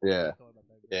told me about that. Yeah. You told me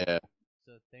about that. Yeah.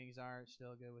 So things aren't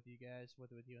still good with you guys,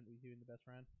 with you and the best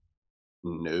friend.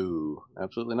 No,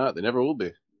 absolutely not. They never will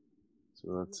be.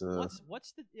 So that's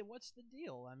what's the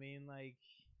deal? I mean, I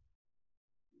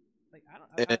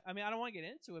don't want to get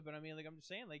into it, but I mean, I'm just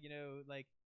saying,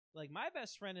 my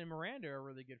best friend and Miranda are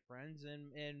really good friends,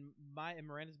 and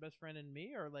Miranda's best friend and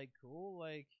me are cool.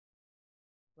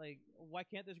 Why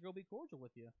can't this girl be cordial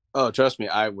with you? Oh, trust me,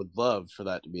 I would love for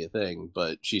that to be a thing,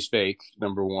 but she's fake.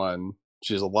 Number one,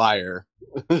 she's a liar.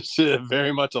 She's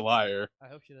very much a liar. I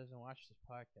hope she doesn't watch this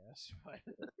podcast.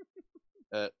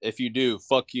 But if you do,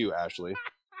 fuck you, Ashley.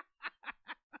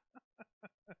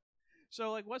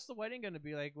 So, what's the wedding going to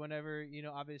be like? Whenever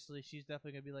obviously she's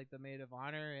definitely going to be the maid of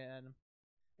honor, and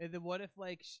then what if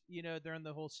during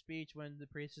the whole speech when the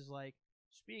priest is like,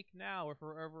 "Speak now or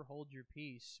forever hold your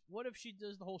peace." What if she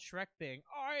does the whole Shrek thing?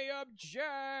 I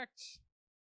object.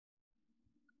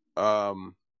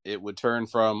 It would turn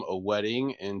from a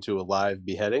wedding into a live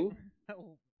beheading.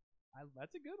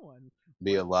 That's a good one.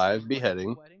 Be a live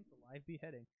beheading. Wedding to live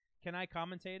beheading. Can I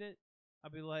commentate it? I'll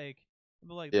be like,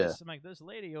 yeah. this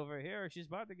lady over here, she's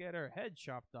about to get her head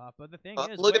chopped off. But the thing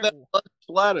is, look at that blood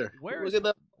splatter. Look at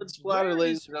that blood splatter,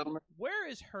 ladies and gentlemen. Where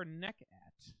is her neck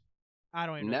at? I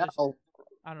don't even know.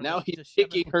 Now he's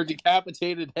kicking her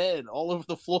decapitated head all over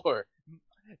the floor.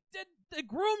 The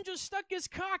groom just stuck his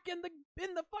cock in the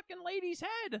fucking lady's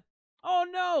head. Oh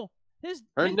no!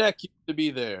 Her neck used to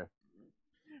be there.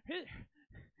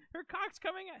 Her cock's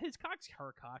coming out. His cock's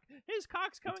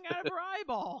coming out of her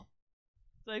eyeball.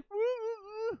 It's like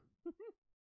woo.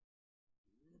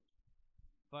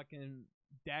 Fucking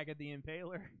Daga the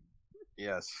Impaler.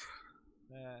 Yes.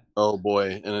 Oh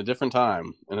boy, in a different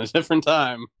time. So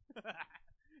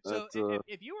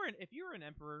if you were an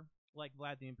emperor like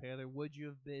Vlad the Impaler, would you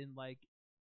have been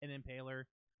an impaler?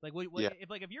 If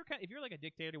you're a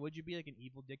dictator, would you be an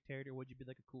evil dictator, or would you be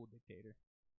a cool dictator?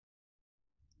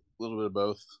 A little bit of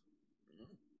both. I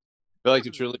feel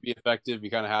to truly be effective, you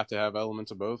kind of have to have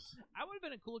elements of both. I would have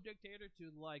been a cool dictator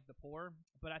to the poor,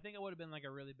 but I think I would have been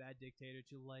a really bad dictator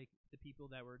to the people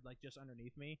that were just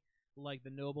underneath me,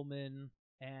 the noblemen.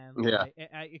 And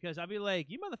because I'd be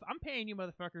I'm paying you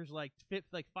motherfuckers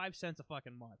 5 cents a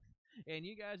fucking month, and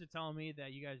you guys are telling me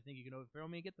that you guys think you can overthrow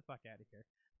me. Get the fuck out of here.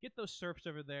 Get those serfs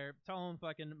over there. Tell them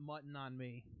fucking mutton on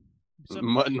me.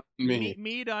 Mutton on me.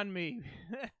 Meat on me.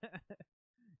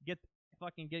 Get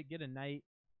a knight.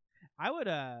 I would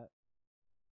I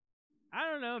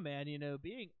don't know, man.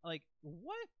 Being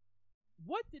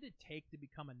what did it take to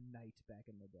become a knight back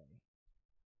in the day?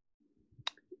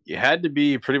 You had to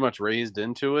be pretty much raised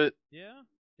into it. Yeah.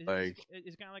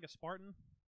 It's kind of like a Spartan.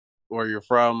 Or you're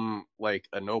from a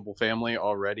noble family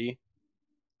already,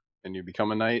 and you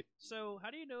become a knight. So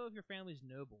how do you know if your family's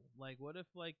noble? What if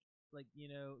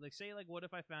say what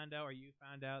if I found out, or you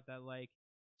found out that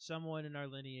someone in our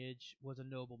lineage was a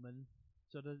nobleman?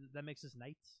 So that makes us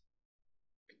knights?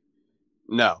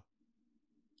 No.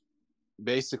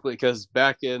 Basically, because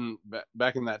back in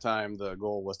that time, the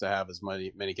goal was to have as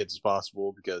many kids as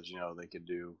possible, because they could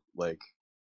do they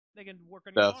can work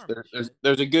on your farm.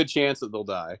 There's a good chance that they'll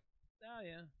die. Oh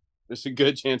yeah. There's a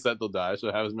good chance that they'll die,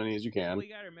 so have as many as you can. Well,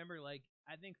 you gotta remember, I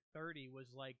think 30 was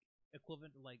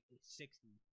equivalent to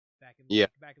 60 back in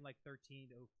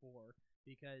 1304,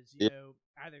 because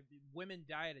either women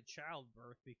died at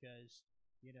childbirth because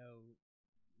no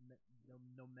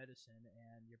medicine,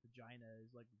 and your vagina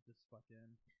is this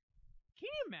fucking. Can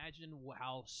you imagine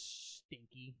how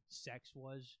stinky sex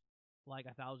was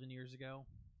 1,000 years ago?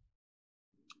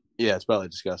 Yeah, it's probably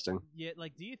disgusting. Yeah,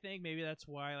 do you think maybe that's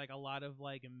why a lot of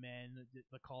men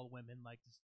call women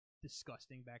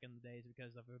disgusting back in the days,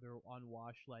 because of their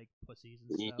unwashed pussies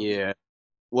and stuff? Yeah.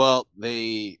 Well,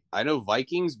 I know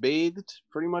Vikings bathed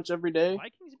pretty much every day.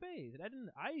 Vikings bathed?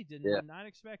 I did not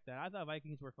expect that. I thought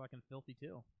Vikings were fucking filthy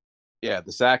too. Yeah,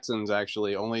 the Saxons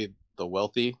actually, only the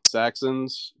wealthy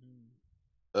Saxons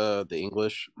The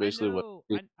English, basically what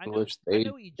English I they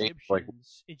know like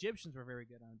Egyptians were very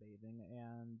good on bathing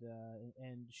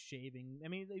and shaving. I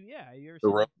mean, yeah, you're the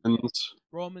saying Romans.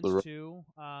 Romans too.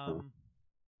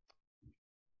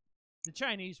 The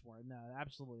Chinese were no,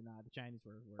 absolutely not. The Chinese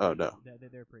were Oh no,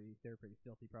 they're pretty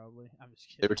filthy. Probably. I'm just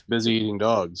they kidding. were too busy eating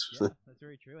dogs. Yeah, that's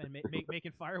very true. And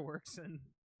making fireworks and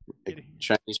getting,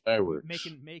 Chinese fireworks,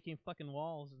 making fucking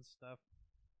walls and stuff.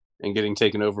 and getting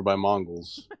taken over by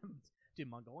Mongols. Dude,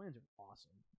 Mongolians are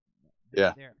awesome.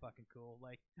 Yeah, they're fucking cool.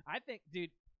 Like I think the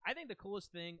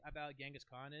coolest thing about Genghis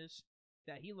Khan is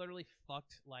that he literally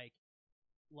fucked like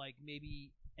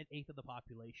maybe an eighth of the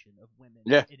population of women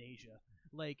in Asia.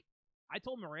 Like I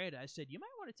told Miranda, I said you might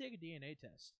want to take a DNA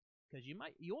test because I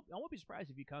won't be surprised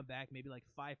if you come back maybe like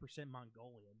 5%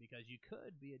 Mongolian because you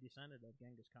could be a descendant of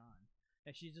Genghis Khan.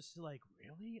 And she's just like,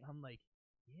 really? I'm like,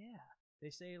 yeah. They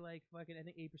say like fucking I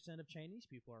think 8% of Chinese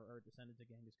people are descendants of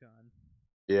Genghis Khan.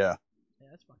 Yeah,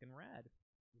 that's fucking rad.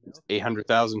 You know?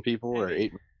 800,000 people or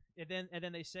 8. And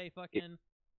then they say fucking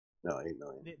 8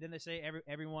 million. Then they say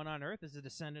everyone on Earth is a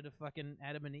descendant of fucking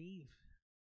Adam and Eve.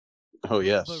 Oh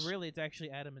yes, but really it's actually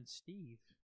Adam and Steve.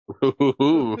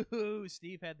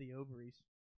 Steve had the ovaries.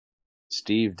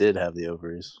 Steve did have the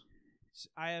ovaries.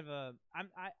 I have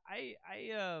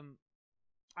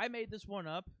I made this one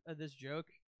up, this joke,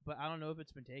 but I don't know if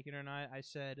it's been taken or not. I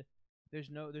said there's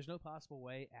no possible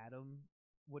way Adam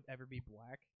would ever be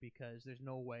black because there's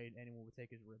no way anyone would take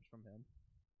his ribs from him.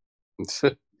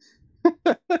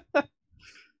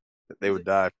 They would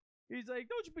die. He's like,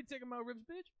 don't you be taking my ribs,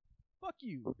 bitch. Fuck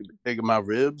you. Taking my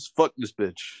ribs? Fuck this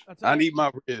bitch. I need my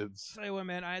ribs. Tell you what,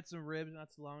 man, I had some ribs not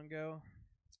so long ago.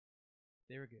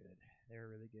 They were good. They were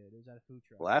really good. It was at a food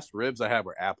truck. The last ribs I had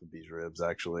were Applebee's ribs,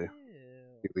 actually. A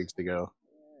few weeks ago.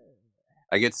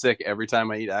 I get sick every time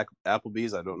I eat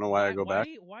Applebee's. I don't know why I go back.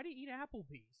 Why do you eat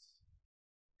Applebee's?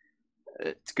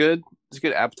 It's good. It's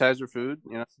good appetizer food,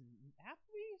 you know.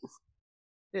 Applebee's?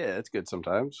 Yeah, it's good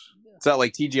sometimes. Yeah. It's not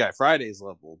like TGI Fridays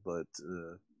level, but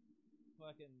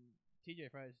fucking TGI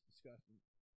Fridays is disgusting.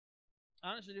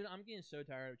 Honestly, dude, I'm getting so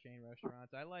tired of chain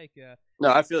restaurants. I like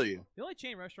No, I feel you. The only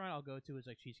chain restaurant I'll go to is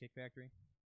like Cheesecake Factory.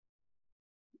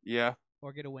 Yeah.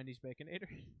 Or get a Wendy's Baconator.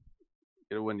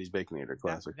 Get a Wendy's Baconator,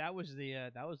 classic. That was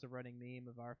the running meme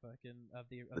of our fucking of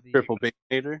the triple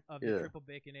Baconator. The triple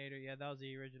Baconator. Yeah, that was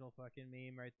the original fucking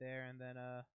meme right there. And then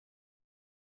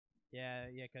yeah,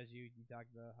 because you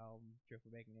talked about how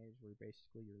triple baconators were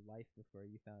basically your life before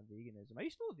you found veganism. Are you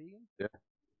still a vegan? Yeah.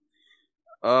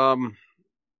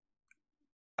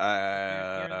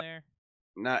 Here and there.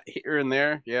 Not here and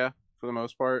there. Yeah, for the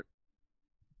most part.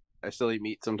 I still eat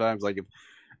meat sometimes. Like if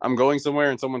I'm going somewhere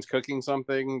and someone's cooking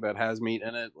something that has meat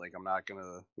in it, like I'm not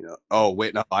gonna, oh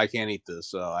wait, no, I can't eat this,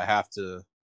 so I have to.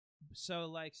 So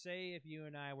like, say if you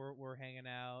and I were hanging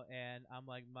out and I'm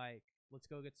like, Mike, let's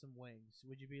go get some wings.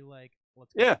 Would you be like,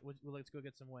 let's go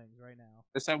get some wings right now?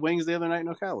 I just had wings the other night in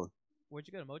Ocala. Where'd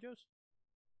you go to Mojo's?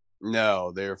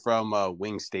 No, they're from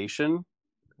Wing Station.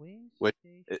 Wing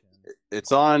Station.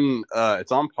 It's on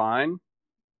Pine.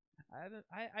 I haven't.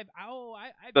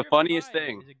 The funniest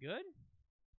thing. Is it good?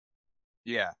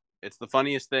 Yeah, it's the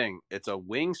funniest thing. It's a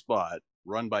wing spot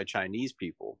run by Chinese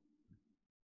people.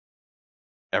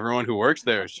 Everyone who works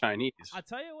there is Chinese. I'll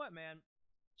tell you what, man.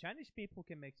 Chinese people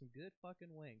can make some good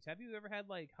fucking wings. Have you ever had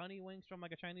like honey wings from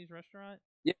like a Chinese restaurant?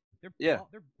 Yeah.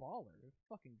 They're baller. They're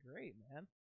fucking great, man.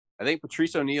 I think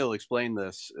Patrice O'Neill explained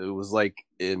this. It was like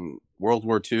in World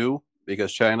War II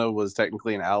because China was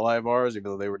technically an ally of ours, even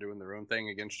though they were doing their own thing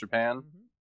against Japan. Mm-hmm.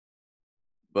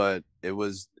 But it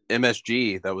was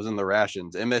MSG that was in the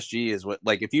rations. MSG is what,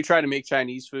 like, if you try to make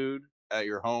Chinese food at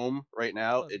your home right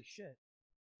now,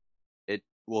 it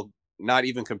will not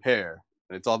even compare.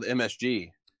 It's all the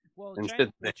MSG. Well,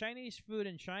 Chinese food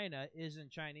in China isn't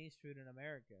Chinese food in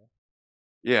America.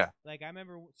 Yeah. Like I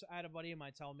remember, I had a buddy of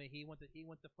mine tell me he went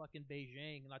to fucking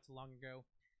Beijing not too long ago,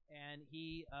 and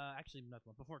he actually not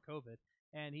before COVID,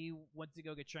 and he went to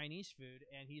go get Chinese food,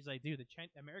 and he's like, dude,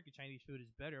 American Chinese food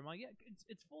is better. I'm like, yeah,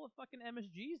 it's full of fucking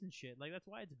MSGs and shit. Like that's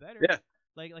why it's better. Yeah.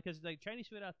 Like because like Chinese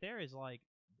food out there is like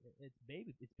it's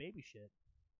baby shit.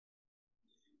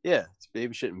 Yeah, it's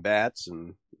baby shit and bats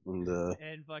and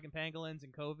fucking pangolins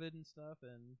and COVID and stuff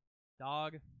and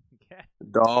dog and cat.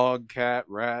 Dog, cat,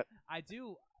 rat. I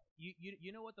do.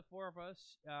 You know what the four of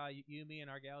us, you, me, and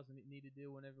our gals need to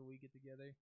do whenever we get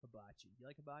together? Hibachi. Do you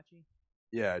like hibachi?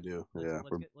 Yeah, I do.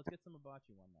 Let's get some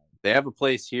hibachi one night. They have a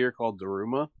place here called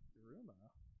Daruma.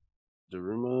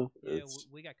 Yeah,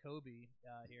 we got Kobe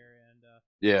here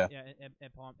and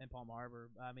in Palm Harbor.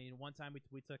 I mean, one time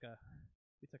we took a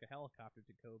helicopter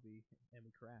to Kobe and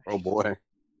we crashed. Oh boy.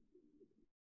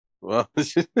 Well, Oh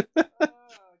God.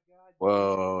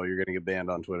 whoa, you're gonna get banned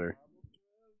on Twitter.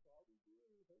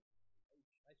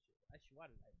 Why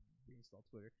did I reinstall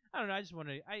Twitter? I don't know. I just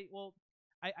wanted. I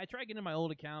tried getting my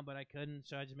old account, but I couldn't,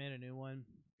 so I just made a new one.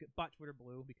 Bought Twitter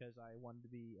Blue because I wanted to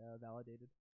be validated.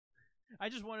 I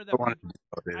just wanted that.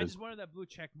 I just wanted that blue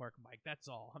check mark, Mike. That's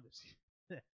all. I'm just.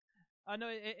 No,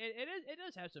 it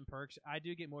does have some perks. I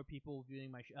do get more people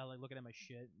viewing my like looking at my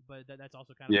shit, but that's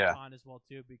also kind of a con as well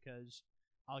too, because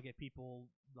I'll get people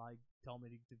like tell me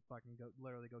to fucking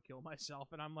literally go kill myself,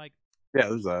 and I'm like, yeah,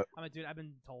 there's that. I'm like, dude, I've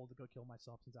been told to go kill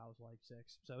myself since I was like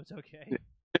 6, so it's okay.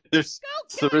 There's go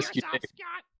kill yourself,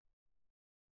 Scott.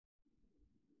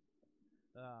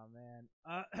 Oh man,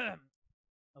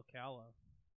 Ocala,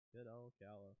 good old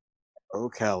Ocala.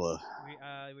 Ocala.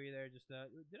 Were you there just?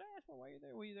 Did I ask why you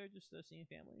there? Were you there just seeing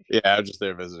family? And shit? Yeah, I was just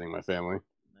there visiting my family.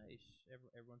 Nice.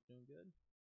 Everyone's doing good.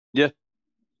 Yeah.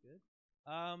 That's good.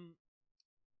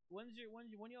 When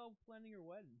y'all planning your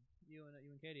wedding? You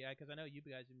and Katie? Because I know you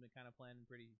guys have been kind of planning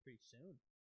pretty soon,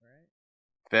 right?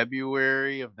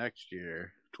 February of next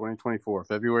year, 2024.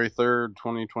 February 3rd,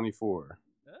 2024.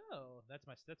 Oh, that's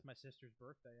my sister's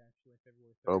birthday actually,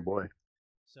 February 3rd. Oh boy.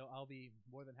 So I'll be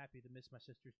more than happy to miss my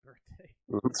sister's birthday.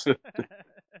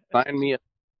 Sign me up.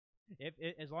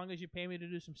 As long as you pay me to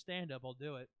do some stand up, I'll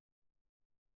do it.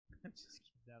 Just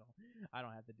kidding. I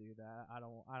don't have to do that. I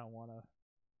don't want to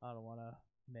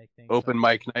make things. Open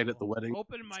mic night at the wedding.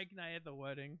 Open mic night at the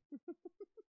wedding.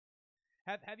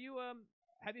 Have you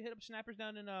hit up Snappers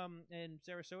down in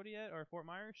Sarasota yet, or Fort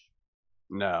Myers?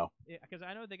 No. Because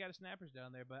I know they got a Snappers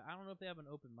down there, but I don't know if they have an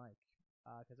open mic.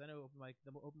 Because I know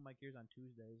the open mic here's on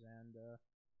Tuesdays, and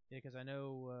because I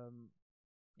know, I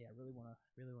really want to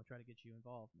try to get you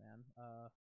involved, man.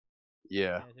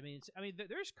 Yeah. I mean,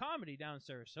 there's comedy down in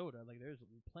Sarasota. Like, there's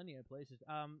plenty of places.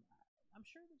 I'm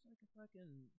sure there's like a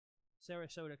fucking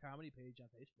Sarasota comedy page on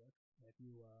Facebook. If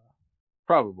you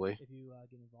probably if you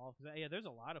get involved, there's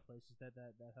a lot of places that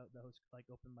host like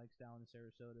open mics down in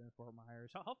Sarasota and Fort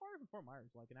Myers. How far from Fort Myers?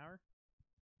 Like an hour?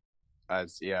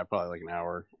 Yeah, probably like an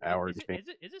hour.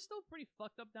 Is it still pretty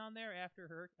fucked up down there after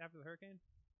the hurricane?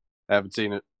 I haven't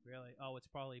seen it. Really? Oh, it's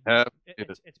probably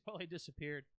it's probably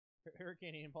disappeared.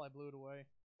 Hurricane Ian probably blew it away.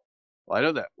 Well, I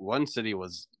know that one city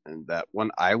that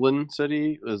one island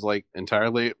city was like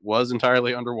entirely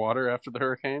underwater after the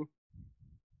hurricane.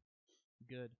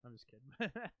 Good. I'm just kidding. I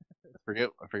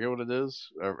forget what it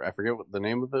is. I forget what the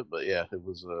name of it, but yeah, it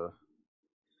was.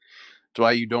 That's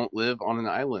why you don't live on an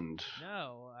island.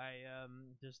 No, I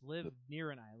just live near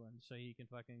an island, so you can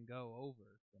fucking go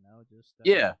over. Just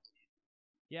yeah.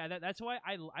 Yeah, that's why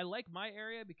I like my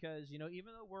area, because even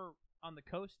though we're on the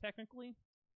coast technically,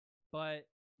 but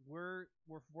we're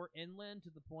inland to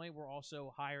the point we're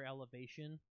also higher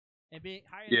elevation, and being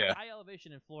high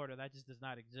elevation in Florida, that just does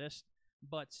not exist.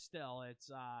 But still,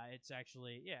 it's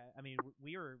actually, yeah. I mean,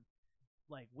 we were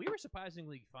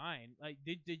surprisingly fine. Like,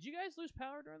 did you guys lose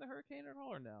power during the hurricane at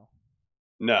all, or no?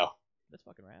 No. That's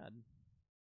fucking rad.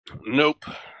 Nope.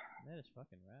 That is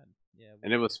fucking rad. Yeah.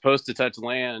 And it was supposed to touch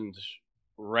land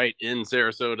right in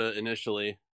Sarasota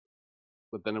initially,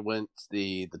 but then it went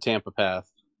the Tampa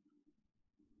path.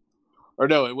 Or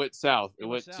no, it went south. It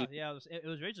went south. Yeah, it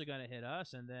was originally going to hit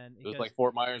us, and then it was like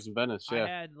Fort Myers and Venice. Yeah, I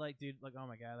had dude, oh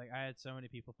my god, I had so many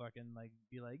people fucking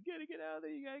be like, gotta get out of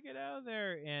there, you gotta get out of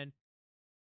there, and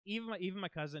even my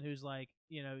cousin, who's like,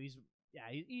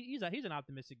 he's an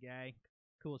optimistic guy,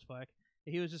 cool as fuck.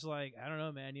 He was just like, I don't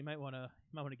know, man, you might want to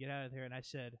get out of there, and I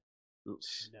said,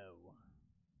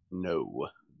 no,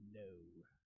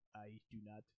 I do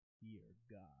not fear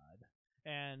God.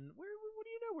 And what do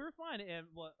you know? We were fine. And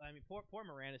poor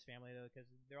Miranda's family though, because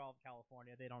they're all in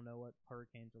California. They don't know what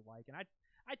hurricanes are like. And I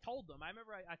told them. I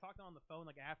remember I talked to them on the phone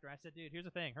after. I said, dude, here's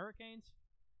the thing: hurricanes,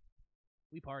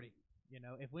 we party.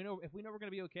 If we know we're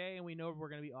gonna be okay, and we know we're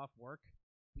gonna be off work,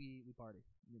 we party.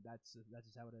 That's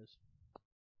just how it is.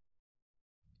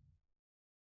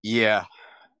 Yeah,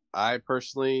 I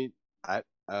personally,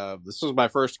 this was my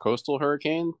first coastal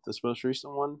hurricane. This most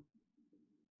recent one.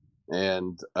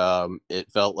 And it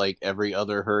felt like every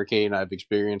other hurricane I've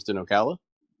experienced in Ocala.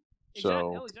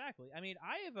 So exactly. I mean,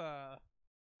 I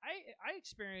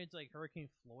experienced like Hurricane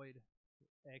Floyd,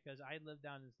 because I lived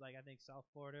down in I think South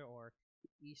Florida or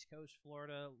East Coast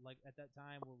Florida. Like at that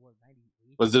time, what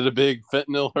 98? Was it a big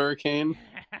fentanyl hurricane?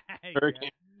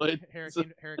 Hurricane Floyd.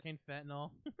 Hurricane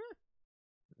fentanyl.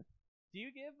 Do you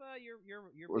give your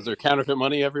Was there counterfeit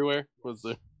money everywhere? Was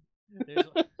there? There's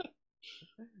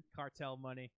cartel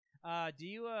money. Have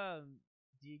you ever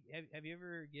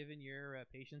given your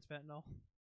patients fentanyl?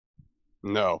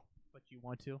 No. But you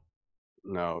want to?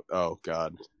 No. Oh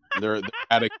God. They're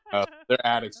addicts enough. They're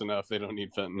addicts enough. They don't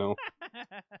need fentanyl.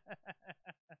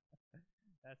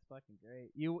 That's fucking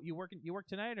great. You work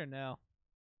tonight or no?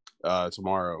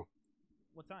 Tomorrow,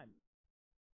 What time?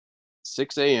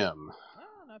 6 a.m.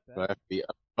 Oh, not So I bad. have to be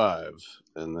up 5,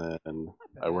 and then Not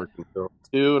I bad. work until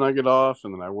 2, and I get off,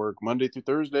 and then I work Monday through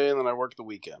Thursday, and then I work the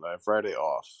weekend. I have Friday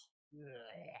off.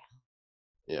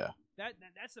 Yeah.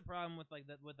 That's the problem with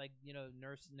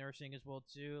nursing as well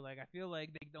too. Like I feel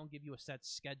like they don't give you a set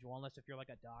schedule unless if you're like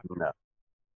a doctor.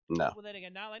 No. Well, then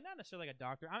again, not necessarily like a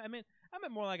doctor. I mean,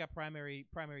 I'm more like a primary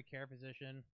care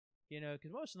physician.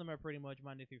 Because most of them are pretty much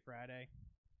Monday through Friday.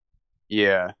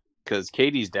 Yeah, because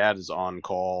Katie's dad is on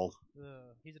call.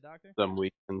 He's a doctor? Some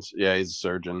weekends. Yeah, he's a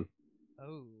surgeon.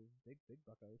 Oh, big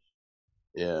buckos.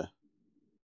 Yeah.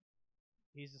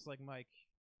 He's just like, Mike,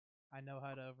 I know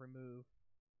how to remove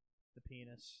the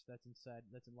penis that's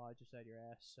lodged inside your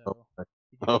ass. So,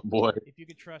 Oh boy. If you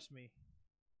could trust me,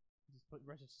 just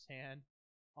rest his hand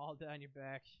all down your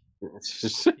back. It's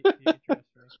If you could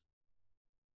trust me.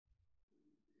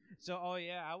 So, oh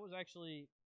yeah, I was actually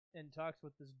in talks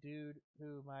with this dude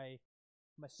who my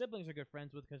siblings are good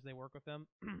friends with because they work with him.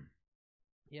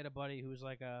 He had a buddy who's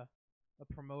like a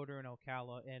promoter in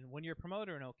Ocala, and when you're a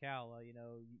promoter in Ocala,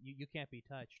 you can't be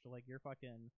touched. Like you're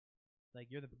fucking,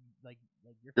 like you're the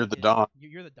you're the dog.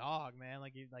 You're the dog, man.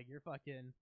 Like you're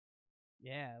fucking,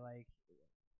 yeah. Like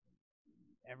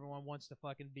everyone wants to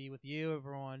fucking be with you.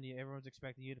 Everyone's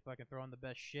expecting you to fucking throw in the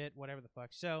best shit, whatever the fuck.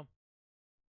 So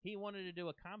he wanted to do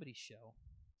a comedy show,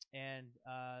 and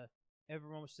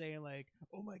everyone was saying like,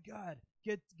 "Oh my god,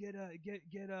 get his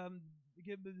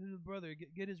brother,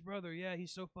 get his brother. Yeah,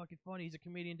 he's so fucking funny. He's a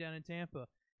comedian down in Tampa."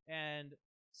 And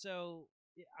so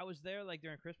I was there like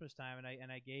during Christmas time,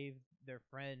 and I gave their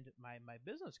friend my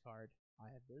business card.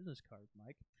 I have business cards,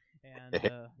 Mike, and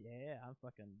yeah, I'm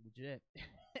fucking legit.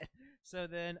 So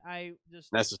then I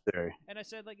just necessary, and I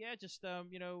said like, yeah, just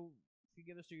if you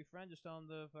give this to your friend, just tell him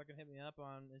to fucking hit me up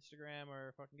on Instagram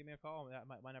or fucking give me a call.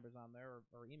 My number's on there,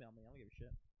 or email me. I don't give a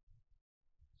shit.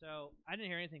 So I didn't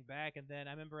hear anything back, and then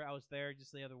I remember I was there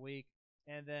just the other week,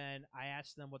 and then I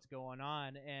asked them what's going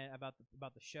on and about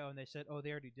the show, and they said, oh,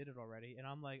 they already did it already, and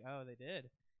I'm like, oh, they did.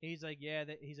 He's like, yeah,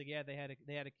 they had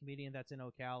a comedian that's in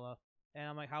Ocala, and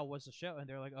I'm like, how was the show? And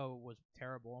they're like, oh, it was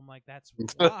terrible. I'm like, that's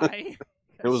why.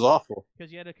 It was awful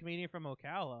because you had a comedian from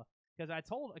Ocala.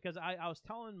 Because I was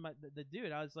telling the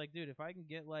dude, I was like, dude, if I can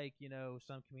get like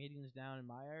some comedians down in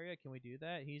my area, can we do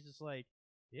that? He's just like,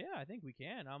 yeah, I think we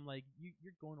can. I'm like,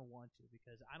 you're going to want to,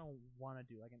 because I don't want to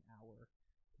do like an hour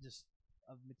just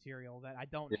of material that I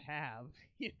don't have,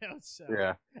 So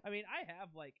yeah. I mean, I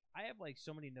have like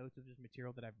so many notes of just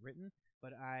material that I've written,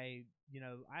 but I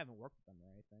haven't worked with them or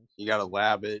anything. So. You gotta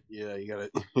lab it. Yeah, you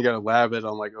gotta lab it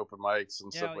on like open mics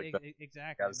and stuff like that.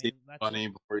 Exactly. Gotta see it funny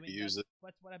before you use it.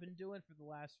 That's what I've been doing for the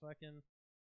last fucking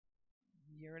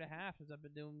year and a half since I've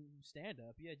been doing stand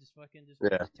up. Yeah, just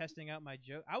testing out my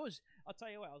joke. I'll tell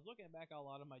you what, I was looking back at a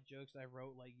lot of my jokes I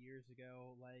wrote like years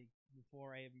ago, like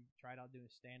before I even tried out doing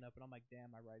stand up, and I'm like,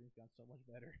 damn, my writing's gone so much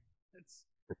better.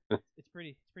 It's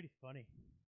pretty funny.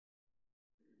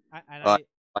 I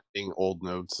finding old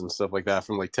notes and stuff like that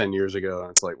from like 10 years ago,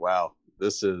 and it's like, wow,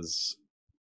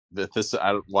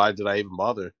 why did I even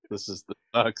bother? This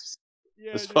sucks.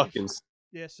 Yeah, this fucking.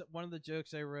 Yeah, so one of the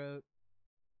jokes I wrote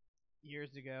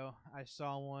years ago, I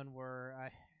saw one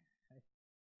where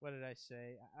what did I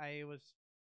say?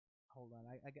 Hold on,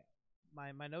 I got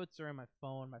my notes are in my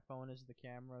phone. My phone is the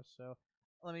camera, so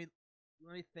let me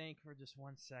think for just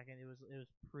 1 second. It was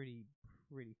pretty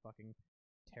fucking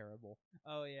terrible.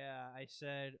 Oh yeah, I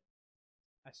said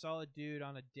I saw a dude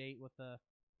on a date with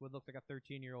what looked like a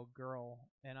 13-year-old girl,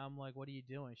 and I'm like, what are you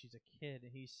doing? She's a kid.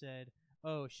 And he said,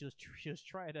 oh, she was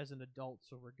try it as an adult,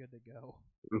 so we're good to go.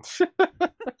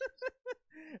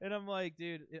 And I'm like,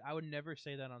 dude, I would never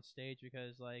say that on stage,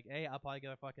 because like, hey, I'll probably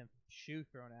get a fucking shoe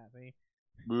thrown at me.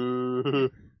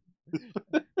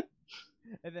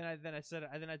 And then I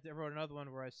wrote another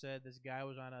one where I said this guy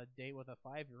was on a date with a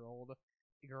 5-year-old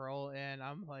girl, and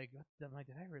I'm like, did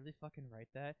I really fucking write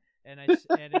that? And I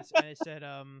said,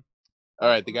 all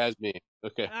right, the guy's me.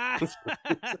 Okay.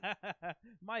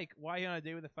 Mike, why are you on a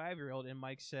date with a 5-year-old? And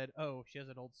Mike said, oh, she has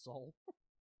an old soul.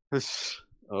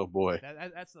 Oh boy.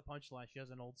 That's the punchline. She has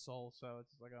an old soul, so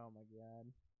it's like, oh my god.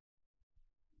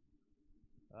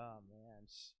 Oh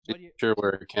man. Sure,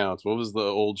 where it counts. What was the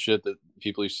old shit that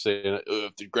people used to say?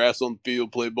 If the grass on the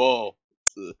field, play ball.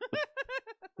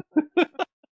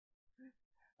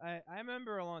 I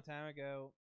remember a long time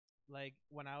ago, like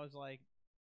when I was like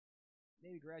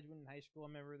maybe graduating high school. I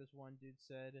remember this one dude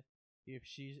said,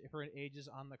 if her age is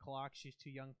on the clock, she's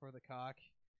too young for the cock.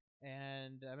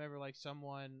 And I remember like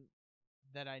someone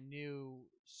that I knew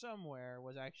somewhere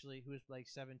was actually who was like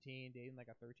 17 dating like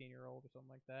a 13-year-old or something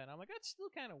like that. And I'm like, that's still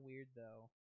kind of weird though.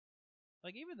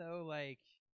 Like even though like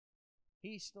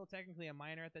he's still technically a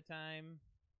minor at the time,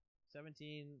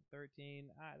 17,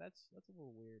 13. That's a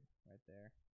little weird right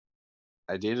there.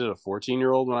 I dated a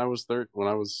 14-year-old when I was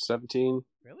 17.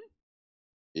 Really?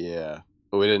 Yeah,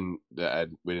 but we didn't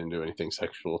do anything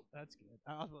sexual. That's good.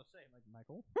 I was about to say, like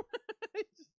Michael.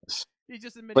 He's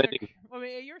just admitting. Planting, I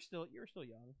mean, you're still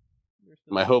young. You're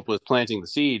still my young. hope was planting the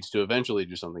seeds to eventually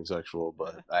do something sexual,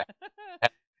 but I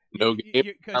had no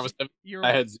game. I was 17,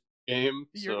 I had zero game.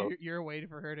 You're waiting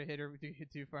for her to hit her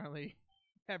to finally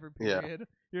have her Yeah. period.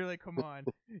 You're like, come on.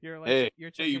 You're like, Hey,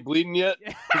 you're hey, you bleeding yet?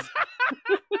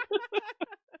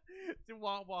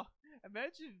 Well,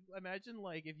 imagine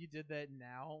like if you did that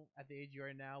now at the age you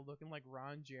are now, looking like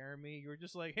Ron Jeremy. You're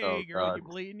just like, hey Oh, girl, God. you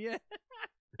bleeding yet?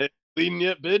 Hey, bleeding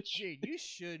yet, bitch? Dude, you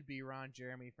should be Ron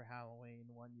Jeremy for Halloween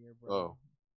one year, bro. Oh,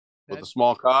 with a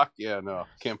small cock? Yeah, no,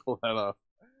 can't pull that off.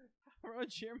 Ron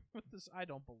Jeremy with this, I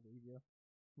don't believe you.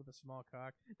 With a small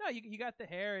cock. No, you got the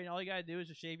hair, and all you gotta do is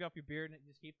just shave off your beard and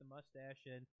just keep the mustache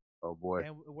and. Oh boy.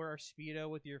 And wear a Speedo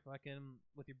with your fucking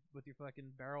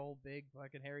barrel big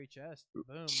fucking hairy chest.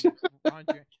 Boom.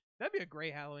 That'd be a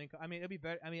great Halloween. I mean, it'd be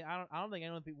better. I mean, I don't think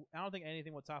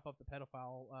anything would top up the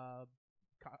pedophile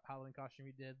Halloween costume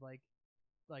you did like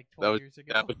 12 years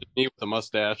ago. That was just me with a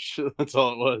mustache. That's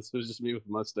all it was. It was just me with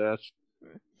a mustache.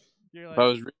 You're like,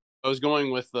 If I was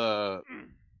going with a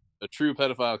true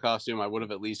pedophile costume, I would have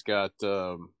at least got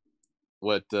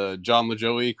what John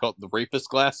LaJoie called the rapist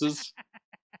glasses.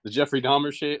 The Jeffrey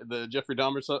Dahmer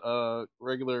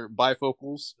regular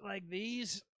bifocals, like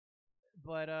these,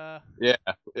 but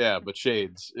yeah, but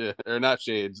shades, yeah, or not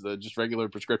shades, just regular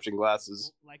prescription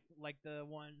glasses, like the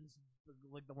one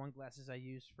glasses I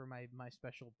use for my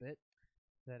special bit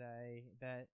that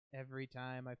every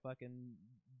time I fucking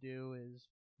do is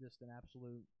just an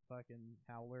absolute fucking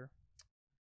howler.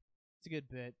 It's a good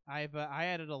bit. I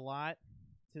added a lot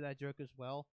to that joke as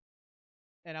well.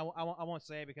 And I won't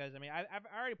say it because I mean I've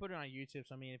already put it on YouTube.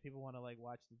 So I mean if people want to like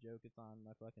watch the joke, it's on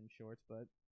my fucking shorts. But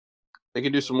they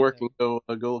can do some work and go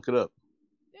look it up.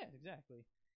 Yeah, exactly.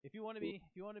 If you want to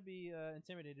be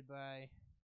intimidated by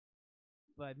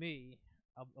me,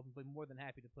 I'll be more than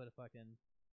happy to put a fucking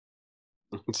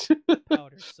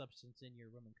powder substance in your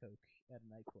rum and coke at a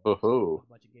nightclub. Oh, with a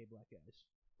bunch of gay black guys.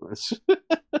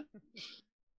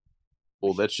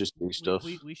 Well, that's just new stuff.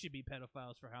 We should be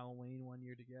pedophiles for Halloween one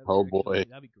year together. Oh, actually. boy.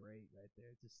 That'd be great right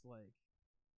there. Just like...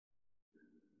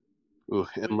 Ooh,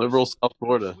 in liberal South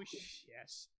Florida.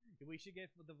 Yes. We should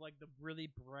get the really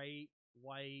bright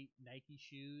white Nike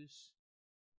shoes.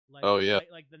 Like, oh, yeah.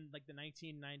 Like the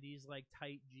 1990s like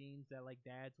tight jeans that like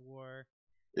dads wore.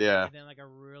 Yeah. And then like a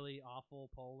really awful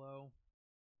polo.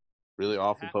 Really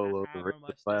awful polo.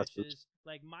 Mustaches.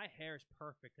 Like my hair is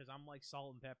perfect because I'm like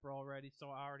salt and pepper already, so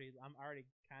I'm already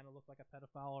kind of look like a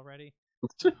pedophile already.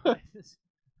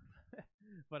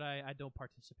 But I don't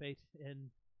participate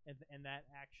in that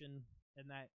action in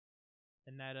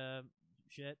that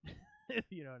shit.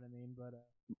 You know what I mean? But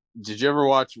did you ever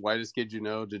watch Whitest Kid You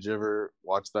Know? Did you ever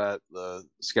watch the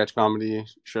sketch comedy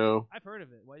show? I've heard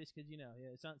of it. Whitest Kid You Know.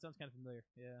 Yeah, it sounds kind of familiar.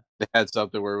 Yeah. They had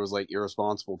something where it was like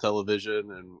irresponsible television,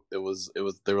 and it was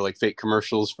they were like fake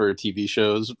commercials for TV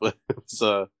shows, but it was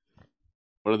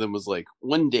one of them was like,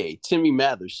 one day Timmy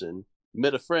Matherson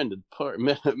met a friend at the park,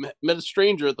 met a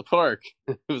stranger at the park.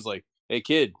 It was like, hey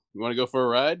kid, you want to go for a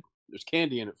ride? There's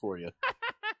candy in it for you.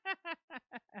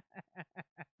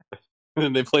 And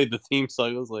then they played the theme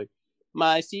song. It was like,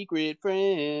 my secret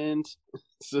friend.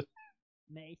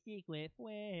 My secret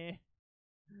friend.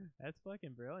 That's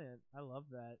fucking brilliant. I love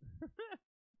that.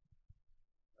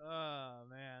 Oh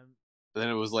man. And then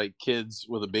it was like kids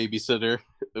with a babysitter.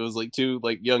 It was like two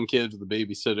like young kids with a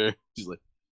babysitter. She's like,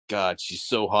 God, she's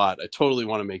so hot. I totally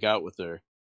want to make out with her.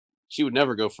 She would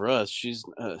never go for us. She's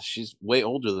way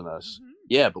older than us. Mm-hmm.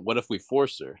 Yeah, but what if we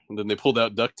force her? And then they pulled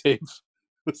out duct tape.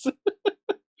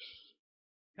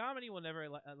 Comedy will never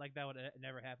like that would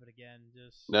never happen again.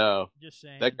 Just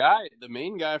saying. That guy, the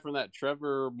main guy from that,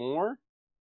 Trevor Moore,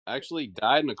 actually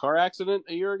died in a car accident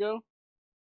a year ago.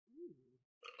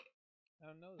 I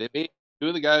don't know. Two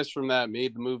of the guys from that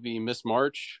made the movie Miss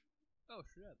March. Oh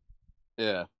shit.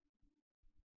 Yeah.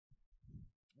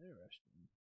 Interesting.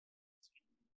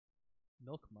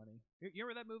 Milk Money. You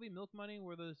remember that movie Milk Money,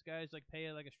 where those guys like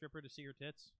pay like a stripper to see her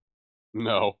tits?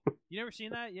 No. You never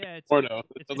seen that? Yeah, it's porno.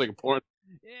 It sounds like a porno.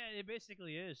 Yeah, it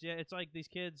basically is. Yeah, it's like these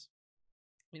kids.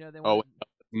 You know, they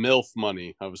MILF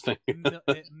Money. I was thinking. Not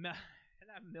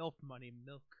MILF Money,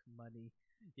 Milk Money.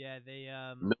 Yeah, they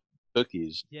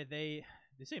cookies. Yeah, they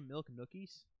say milk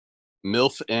nookies.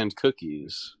 MILF and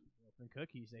cookies. Milk and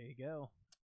cookies. There you go.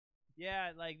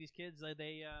 Yeah, like these kids, like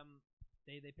they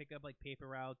pick up like paper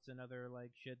routes and other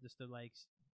like shit just to like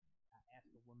ask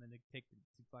a woman to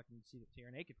fucking see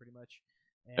her naked, pretty much.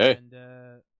 Hey, And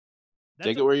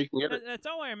take it where you can get it. that's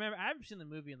all I remember. I haven't seen the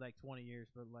movie in like 20 years,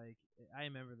 but like I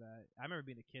remember that. I remember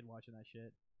being a kid watching that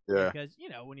shit. Yeah. Because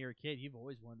when you're a kid, you've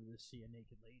always wanted to see a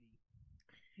naked lady.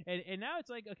 And now it's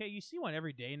like, okay, you see one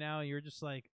every day now, and you're just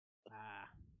like,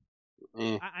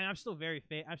 I'm still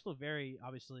very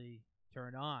obviously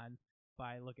turned on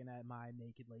by looking at my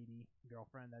naked lady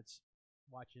girlfriend that's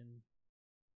watching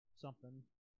something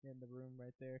in the room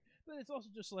right there. But it's also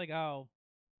just like,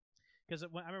 because I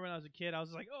remember when I was a kid, I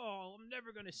was like, oh, I'm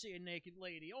never gonna see a naked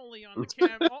lady, only on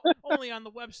the only on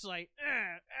the website.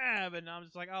 But now I'm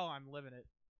just like, oh, I'm living it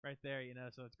right there,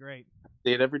 so it's great.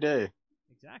 See it every day.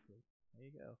 Exactly. There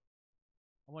you go.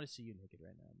 I want to see you naked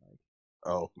right now, Mike.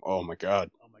 Oh my God.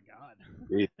 Oh my God.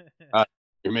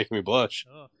 You're making me blush.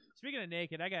 Oh, speaking of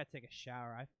naked, I gotta take a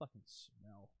shower. I fucking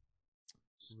smell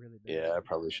really bad. Yeah, I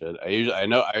probably should. I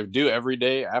know I do every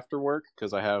day after work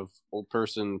because I have old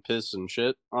person piss and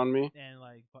shit on me. And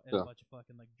like a bunch of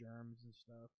fucking like germs and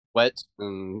stuff. Wet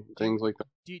and things like that.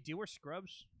 Do you wear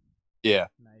scrubs? Yeah.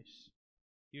 Nice.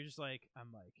 You're just like, I'm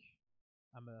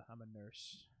a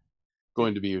nurse.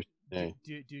 Going to be your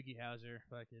Doogie Howser,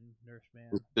 fucking nurse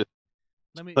man.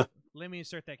 let me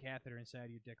insert that catheter inside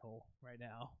your dick hole right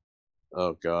now.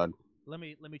 Oh God. Let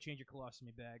me change your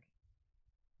colostomy bag.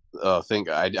 Oh,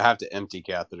 I have to empty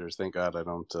catheters. Thank God I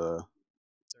don't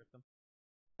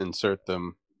insert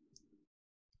them.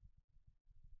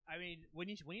 I mean, when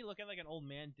you look at like an old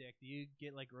man dick, do you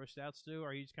get like grossed out too, or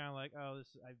are you just kind of like, oh,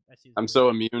 I see. I'm so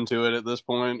immune to it at this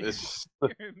point. It's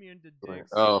You're immune to dicks. Like,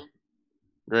 oh,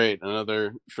 great,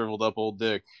 another shriveled up old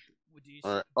dick. Do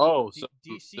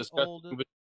you see old?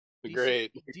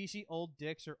 Great. Do you see old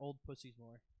dicks or old pussies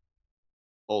more?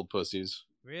 Old pussies.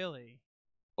 Really?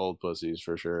 Old pussies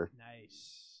for sure.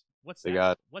 Nice. What's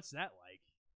that like?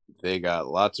 They got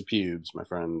lots of pubes, my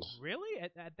friend. Really?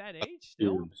 At that age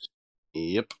still? Pubes.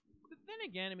 Yep. But then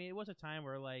again, I mean, it was a time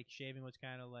where like shaving was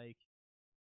kind of like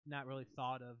not really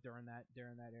thought of during that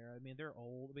era. I mean, they're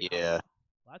old. I mean, yeah.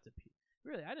 Lots of pubes.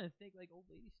 Really, I didn't think like old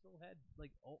ladies still had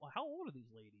like. How old are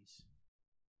these ladies?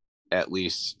 At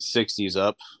least 60s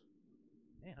up.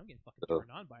 Man, I'm getting fucking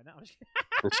turned on by now.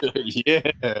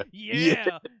 Yeah.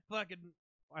 Yeah. Fucking.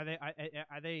 Are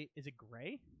they? Is it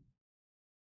gray?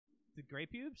 Is it gray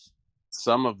pubes?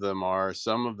 Some of them are.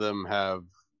 Some of them have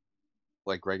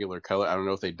like regular color. I don't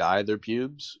know if they dyed their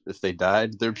pubes. If they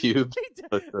dyed their pubes,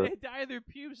 they dye their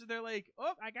pubes, and they're like,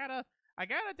 "Oh, I gotta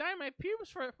dye my pubes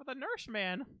for the nurse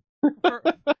man, for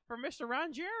Mr.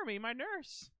 Ron Jeremy, my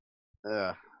nurse."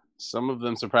 Yeah. Some of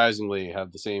them surprisingly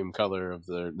have the same color of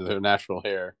their natural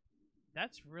hair.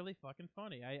 That's really fucking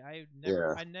funny. I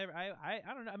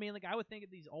don't know. I mean, like I would think of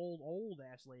these old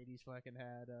ass ladies fucking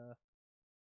had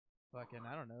fucking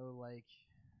I don't know, like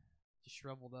just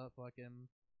shriveled up fucking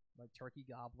like turkey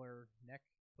gobbler neck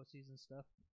pussies and stuff.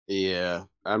 Yeah,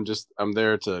 I'm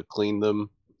there to clean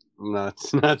them. I'm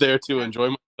not there to enjoy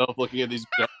myself looking at these.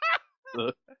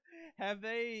 Have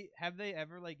they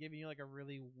ever like given you like a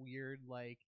really weird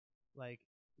like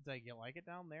it's like, you like it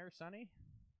down there, Sonny?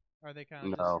 Are they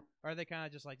kind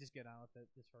of just like, just get on with it,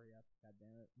 just hurry up, god damn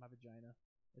it, my vagina,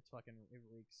 it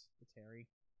reeks, it's hairy.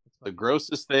 The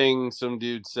grossest thing some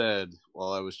dude said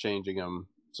while I was changing him,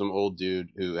 some old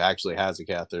dude who actually has a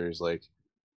catheter, is like,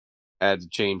 I had to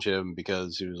change him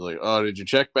because he was like, oh, did you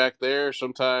check back there?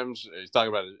 Sometimes he's talking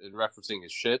about it, referencing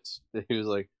his shit. He was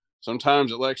like,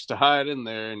 sometimes it likes to hide in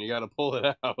there and you got to pull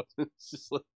it out. It's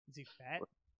just like, is he fat?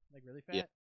 Like really fat?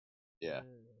 Yeah.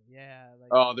 Yeah. Like,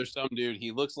 oh, there's some dude.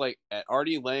 He looks like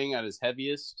already laying at his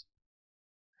heaviest.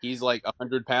 He's like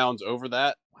 100 pounds over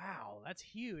that. Wow, that's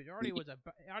huge. Already was a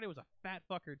fat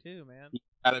fucker too, man. He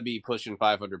gotta be pushing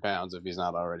 500 pounds if he's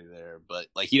not already there. But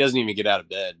like, he doesn't even get out of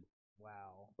bed.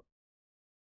 Wow.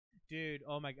 Dude,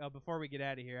 oh my god! Before we get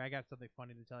out of here, I got something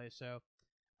funny to tell you. So,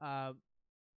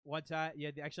 one time,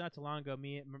 actually not too long ago,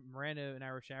 Miranda and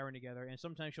I were showering together, and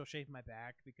sometimes she'll shave my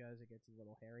back because it gets a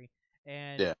little hairy.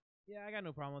 And yeah, I got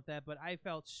no problem with that, but I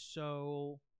felt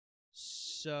so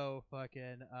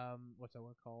fucking what's that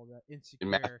word called?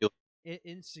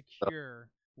 Insecure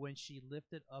when she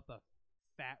lifted up a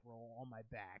fat roll on my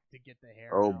back to get the hair.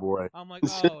 Oh boy! I'm like,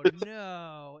 oh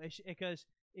no,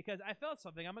 because I felt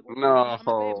something. I'm like, no. I'm like,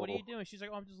 babe, what are you doing? She's like,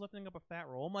 oh, I'm just lifting up a fat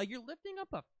roll. I'm like, you're lifting up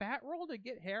a fat roll to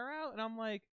get hair out? And I'm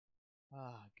like,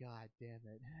 oh god damn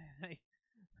it.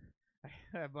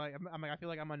 I feel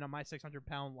like I'm on my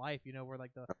 600-pound life, where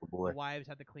like the boy. wives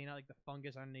had to clean out like the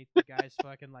fungus underneath the guy's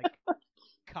fucking like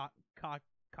cock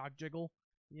jiggle,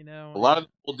 A lot of the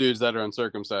old dudes that are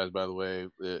uncircumcised, by the way,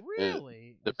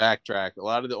 really. to backtrack, a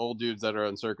lot of the old dudes that are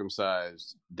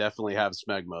uncircumcised definitely have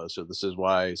smegma. So this is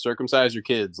why circumcise your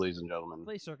kids, ladies and gentlemen.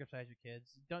 Please circumcise your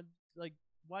kids. Don't like.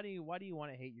 Why do you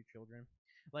want to hate your children?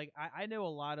 Like I know a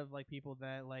lot of like people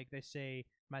that like they say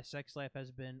my sex life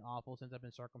has been awful since I've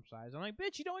been circumcised. I'm like,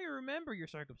 bitch, you don't even remember your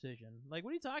circumcision. Like,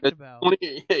 what are you talking about?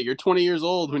 You're 20 years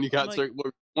old when you got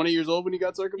 20 years old when you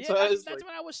got circumcised. Yeah, that's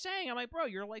what I was saying. I'm like, bro,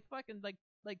 you're like fucking like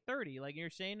 30. Like you're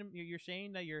saying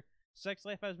that your sex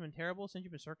life has been terrible since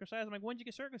you've been circumcised. I'm like, when did you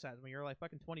get circumcised? When you're like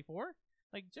fucking 24?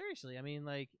 Like seriously, I mean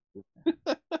like.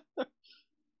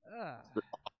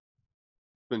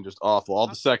 Been just awful. All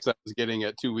the sex I was getting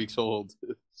at 2 weeks old.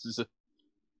 The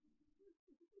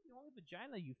only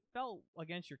vagina you felt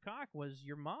against your cock was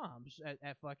your mom's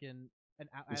at fucking at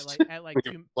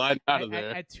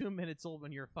 2 minutes old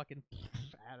when you're fucking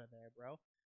out of there, bro.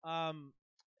 I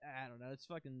don't know. It's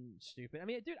fucking stupid. I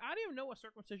mean, dude, I don't even know what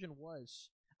circumcision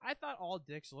was. I thought all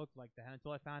dicks looked like that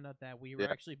until I found out that we were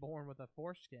actually born with a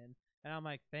foreskin. And I'm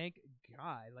like, thank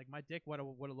God. Like, my dick would have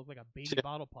looked like a baby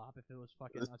bottle pop if it was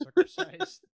fucking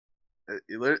uncircumcised.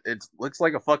 It looks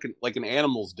like a fucking like an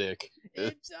animal's dick.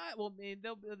 Well,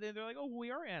 they're like, oh, we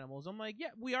are animals. I'm like, yeah,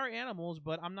 we are animals,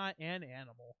 but I'm not an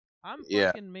animal. I'm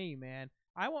fucking me, man.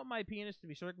 I want my penis to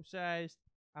be circumcised.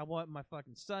 I want my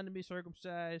fucking son to be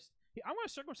circumcised. I want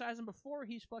to circumcise him before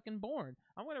he's fucking born.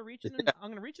 I'm gonna reach in. I'm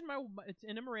gonna reach in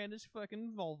into Miranda's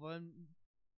fucking vulva and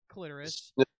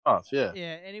clitoris. Off, yeah,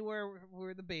 anywhere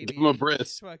where the baby. Give him a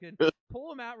bris. Fucking pull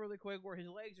him out really quick where his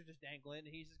legs are just dangling and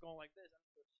he's just going like this. I'm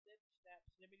gonna go snip, snap,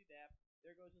 snippity dap.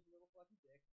 There goes his little fucking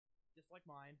dick, just like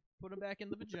mine. Put him back in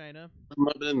the vagina. Put him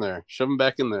up in there. Shove him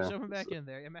back in there. Shove him back in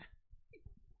there.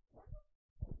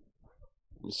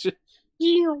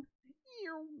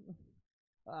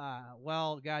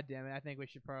 Well, goddamn it! I think we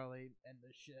should probably end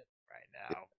this shit right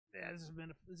now. Yeah,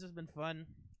 this has been fun.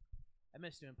 I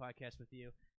miss doing podcasts with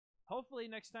you. Hopefully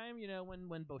next time,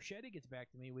 when Boschetti gets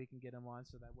back to me, we can get him on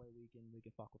so that way we can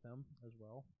fuck with him as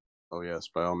well. Oh yes,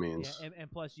 by all means. Yeah, and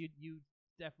plus you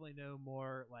definitely know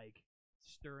more like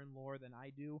Stern lore than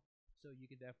I do, so you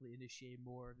can definitely initiate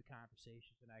more of the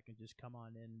conversations, and I can just come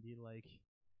on in and be like,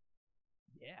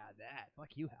 yeah, that. Fuck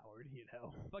you, Howard.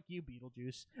 Fuck you,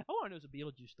 Beetlejuice. I want to know some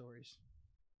Beetlejuice stories.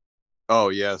 Oh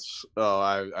yes. Oh,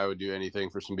 I would do anything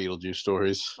for some Beetlejuice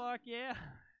stories. Fuck yeah.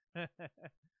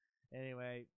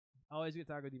 Anyway, always good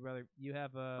talking with you, brother. You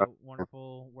have a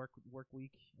wonderful work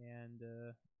week, and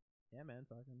yeah, man,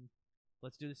 fucking.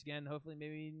 Let's do this again. Hopefully,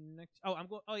 maybe next. Oh, I'm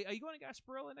going. Oh, are you going to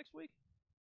Gasparilla next week?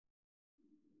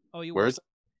 Oh, you. Where is it?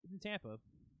 It's in Tampa.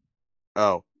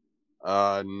 Oh.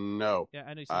 No. Yeah,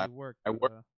 I know you said you work. I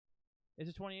work. Is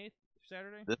it 28th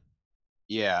Saturday?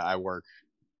 Yeah, I work.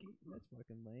 That's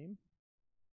fucking lame.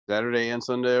 Saturday and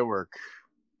Sunday I work,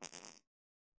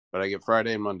 but I get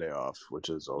Friday and Monday off, which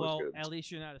is always good. At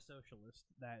least you're not a socialist.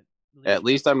 At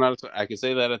least I'm not. I can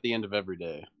say that at the end of every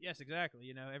day. Yes,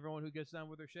 exactly. Everyone who gets done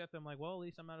with their shift, I'm like, well, at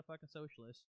least I'm not a fucking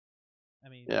socialist. I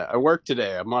mean, yeah, I work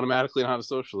today. I'm automatically not a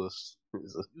socialist.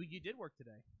 You did work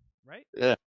today, right?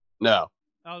 Yeah. No.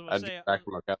 I was going to say. Back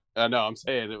from my no, I'm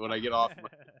saying it when I get off.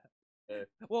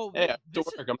 Well, hey, to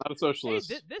work. I'm not a socialist.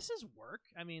 Hey, this is work.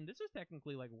 I mean, this is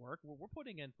technically like work. We're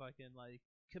putting in fucking like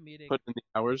comedic. Putting in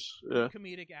the hours. Yeah.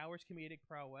 Comedic hours, comedic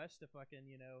prowess to fucking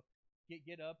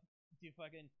get up to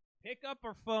fucking pick up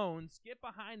our phones, get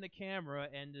behind the camera,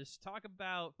 and just talk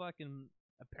about fucking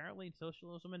apparently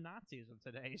socialism and Nazism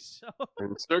today. So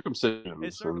and circumcisions. And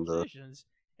circumcisions.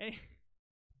 Hey,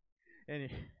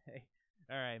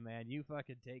 all right, man. You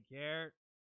fucking take care.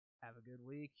 Have a good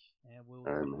week, and we'll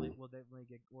definitely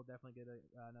get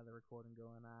another recording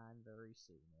going on very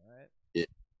soon. All right. Yeah.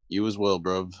 You as well,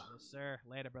 bro. Yes, sir.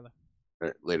 Later, brother. All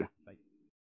right, later. Bye.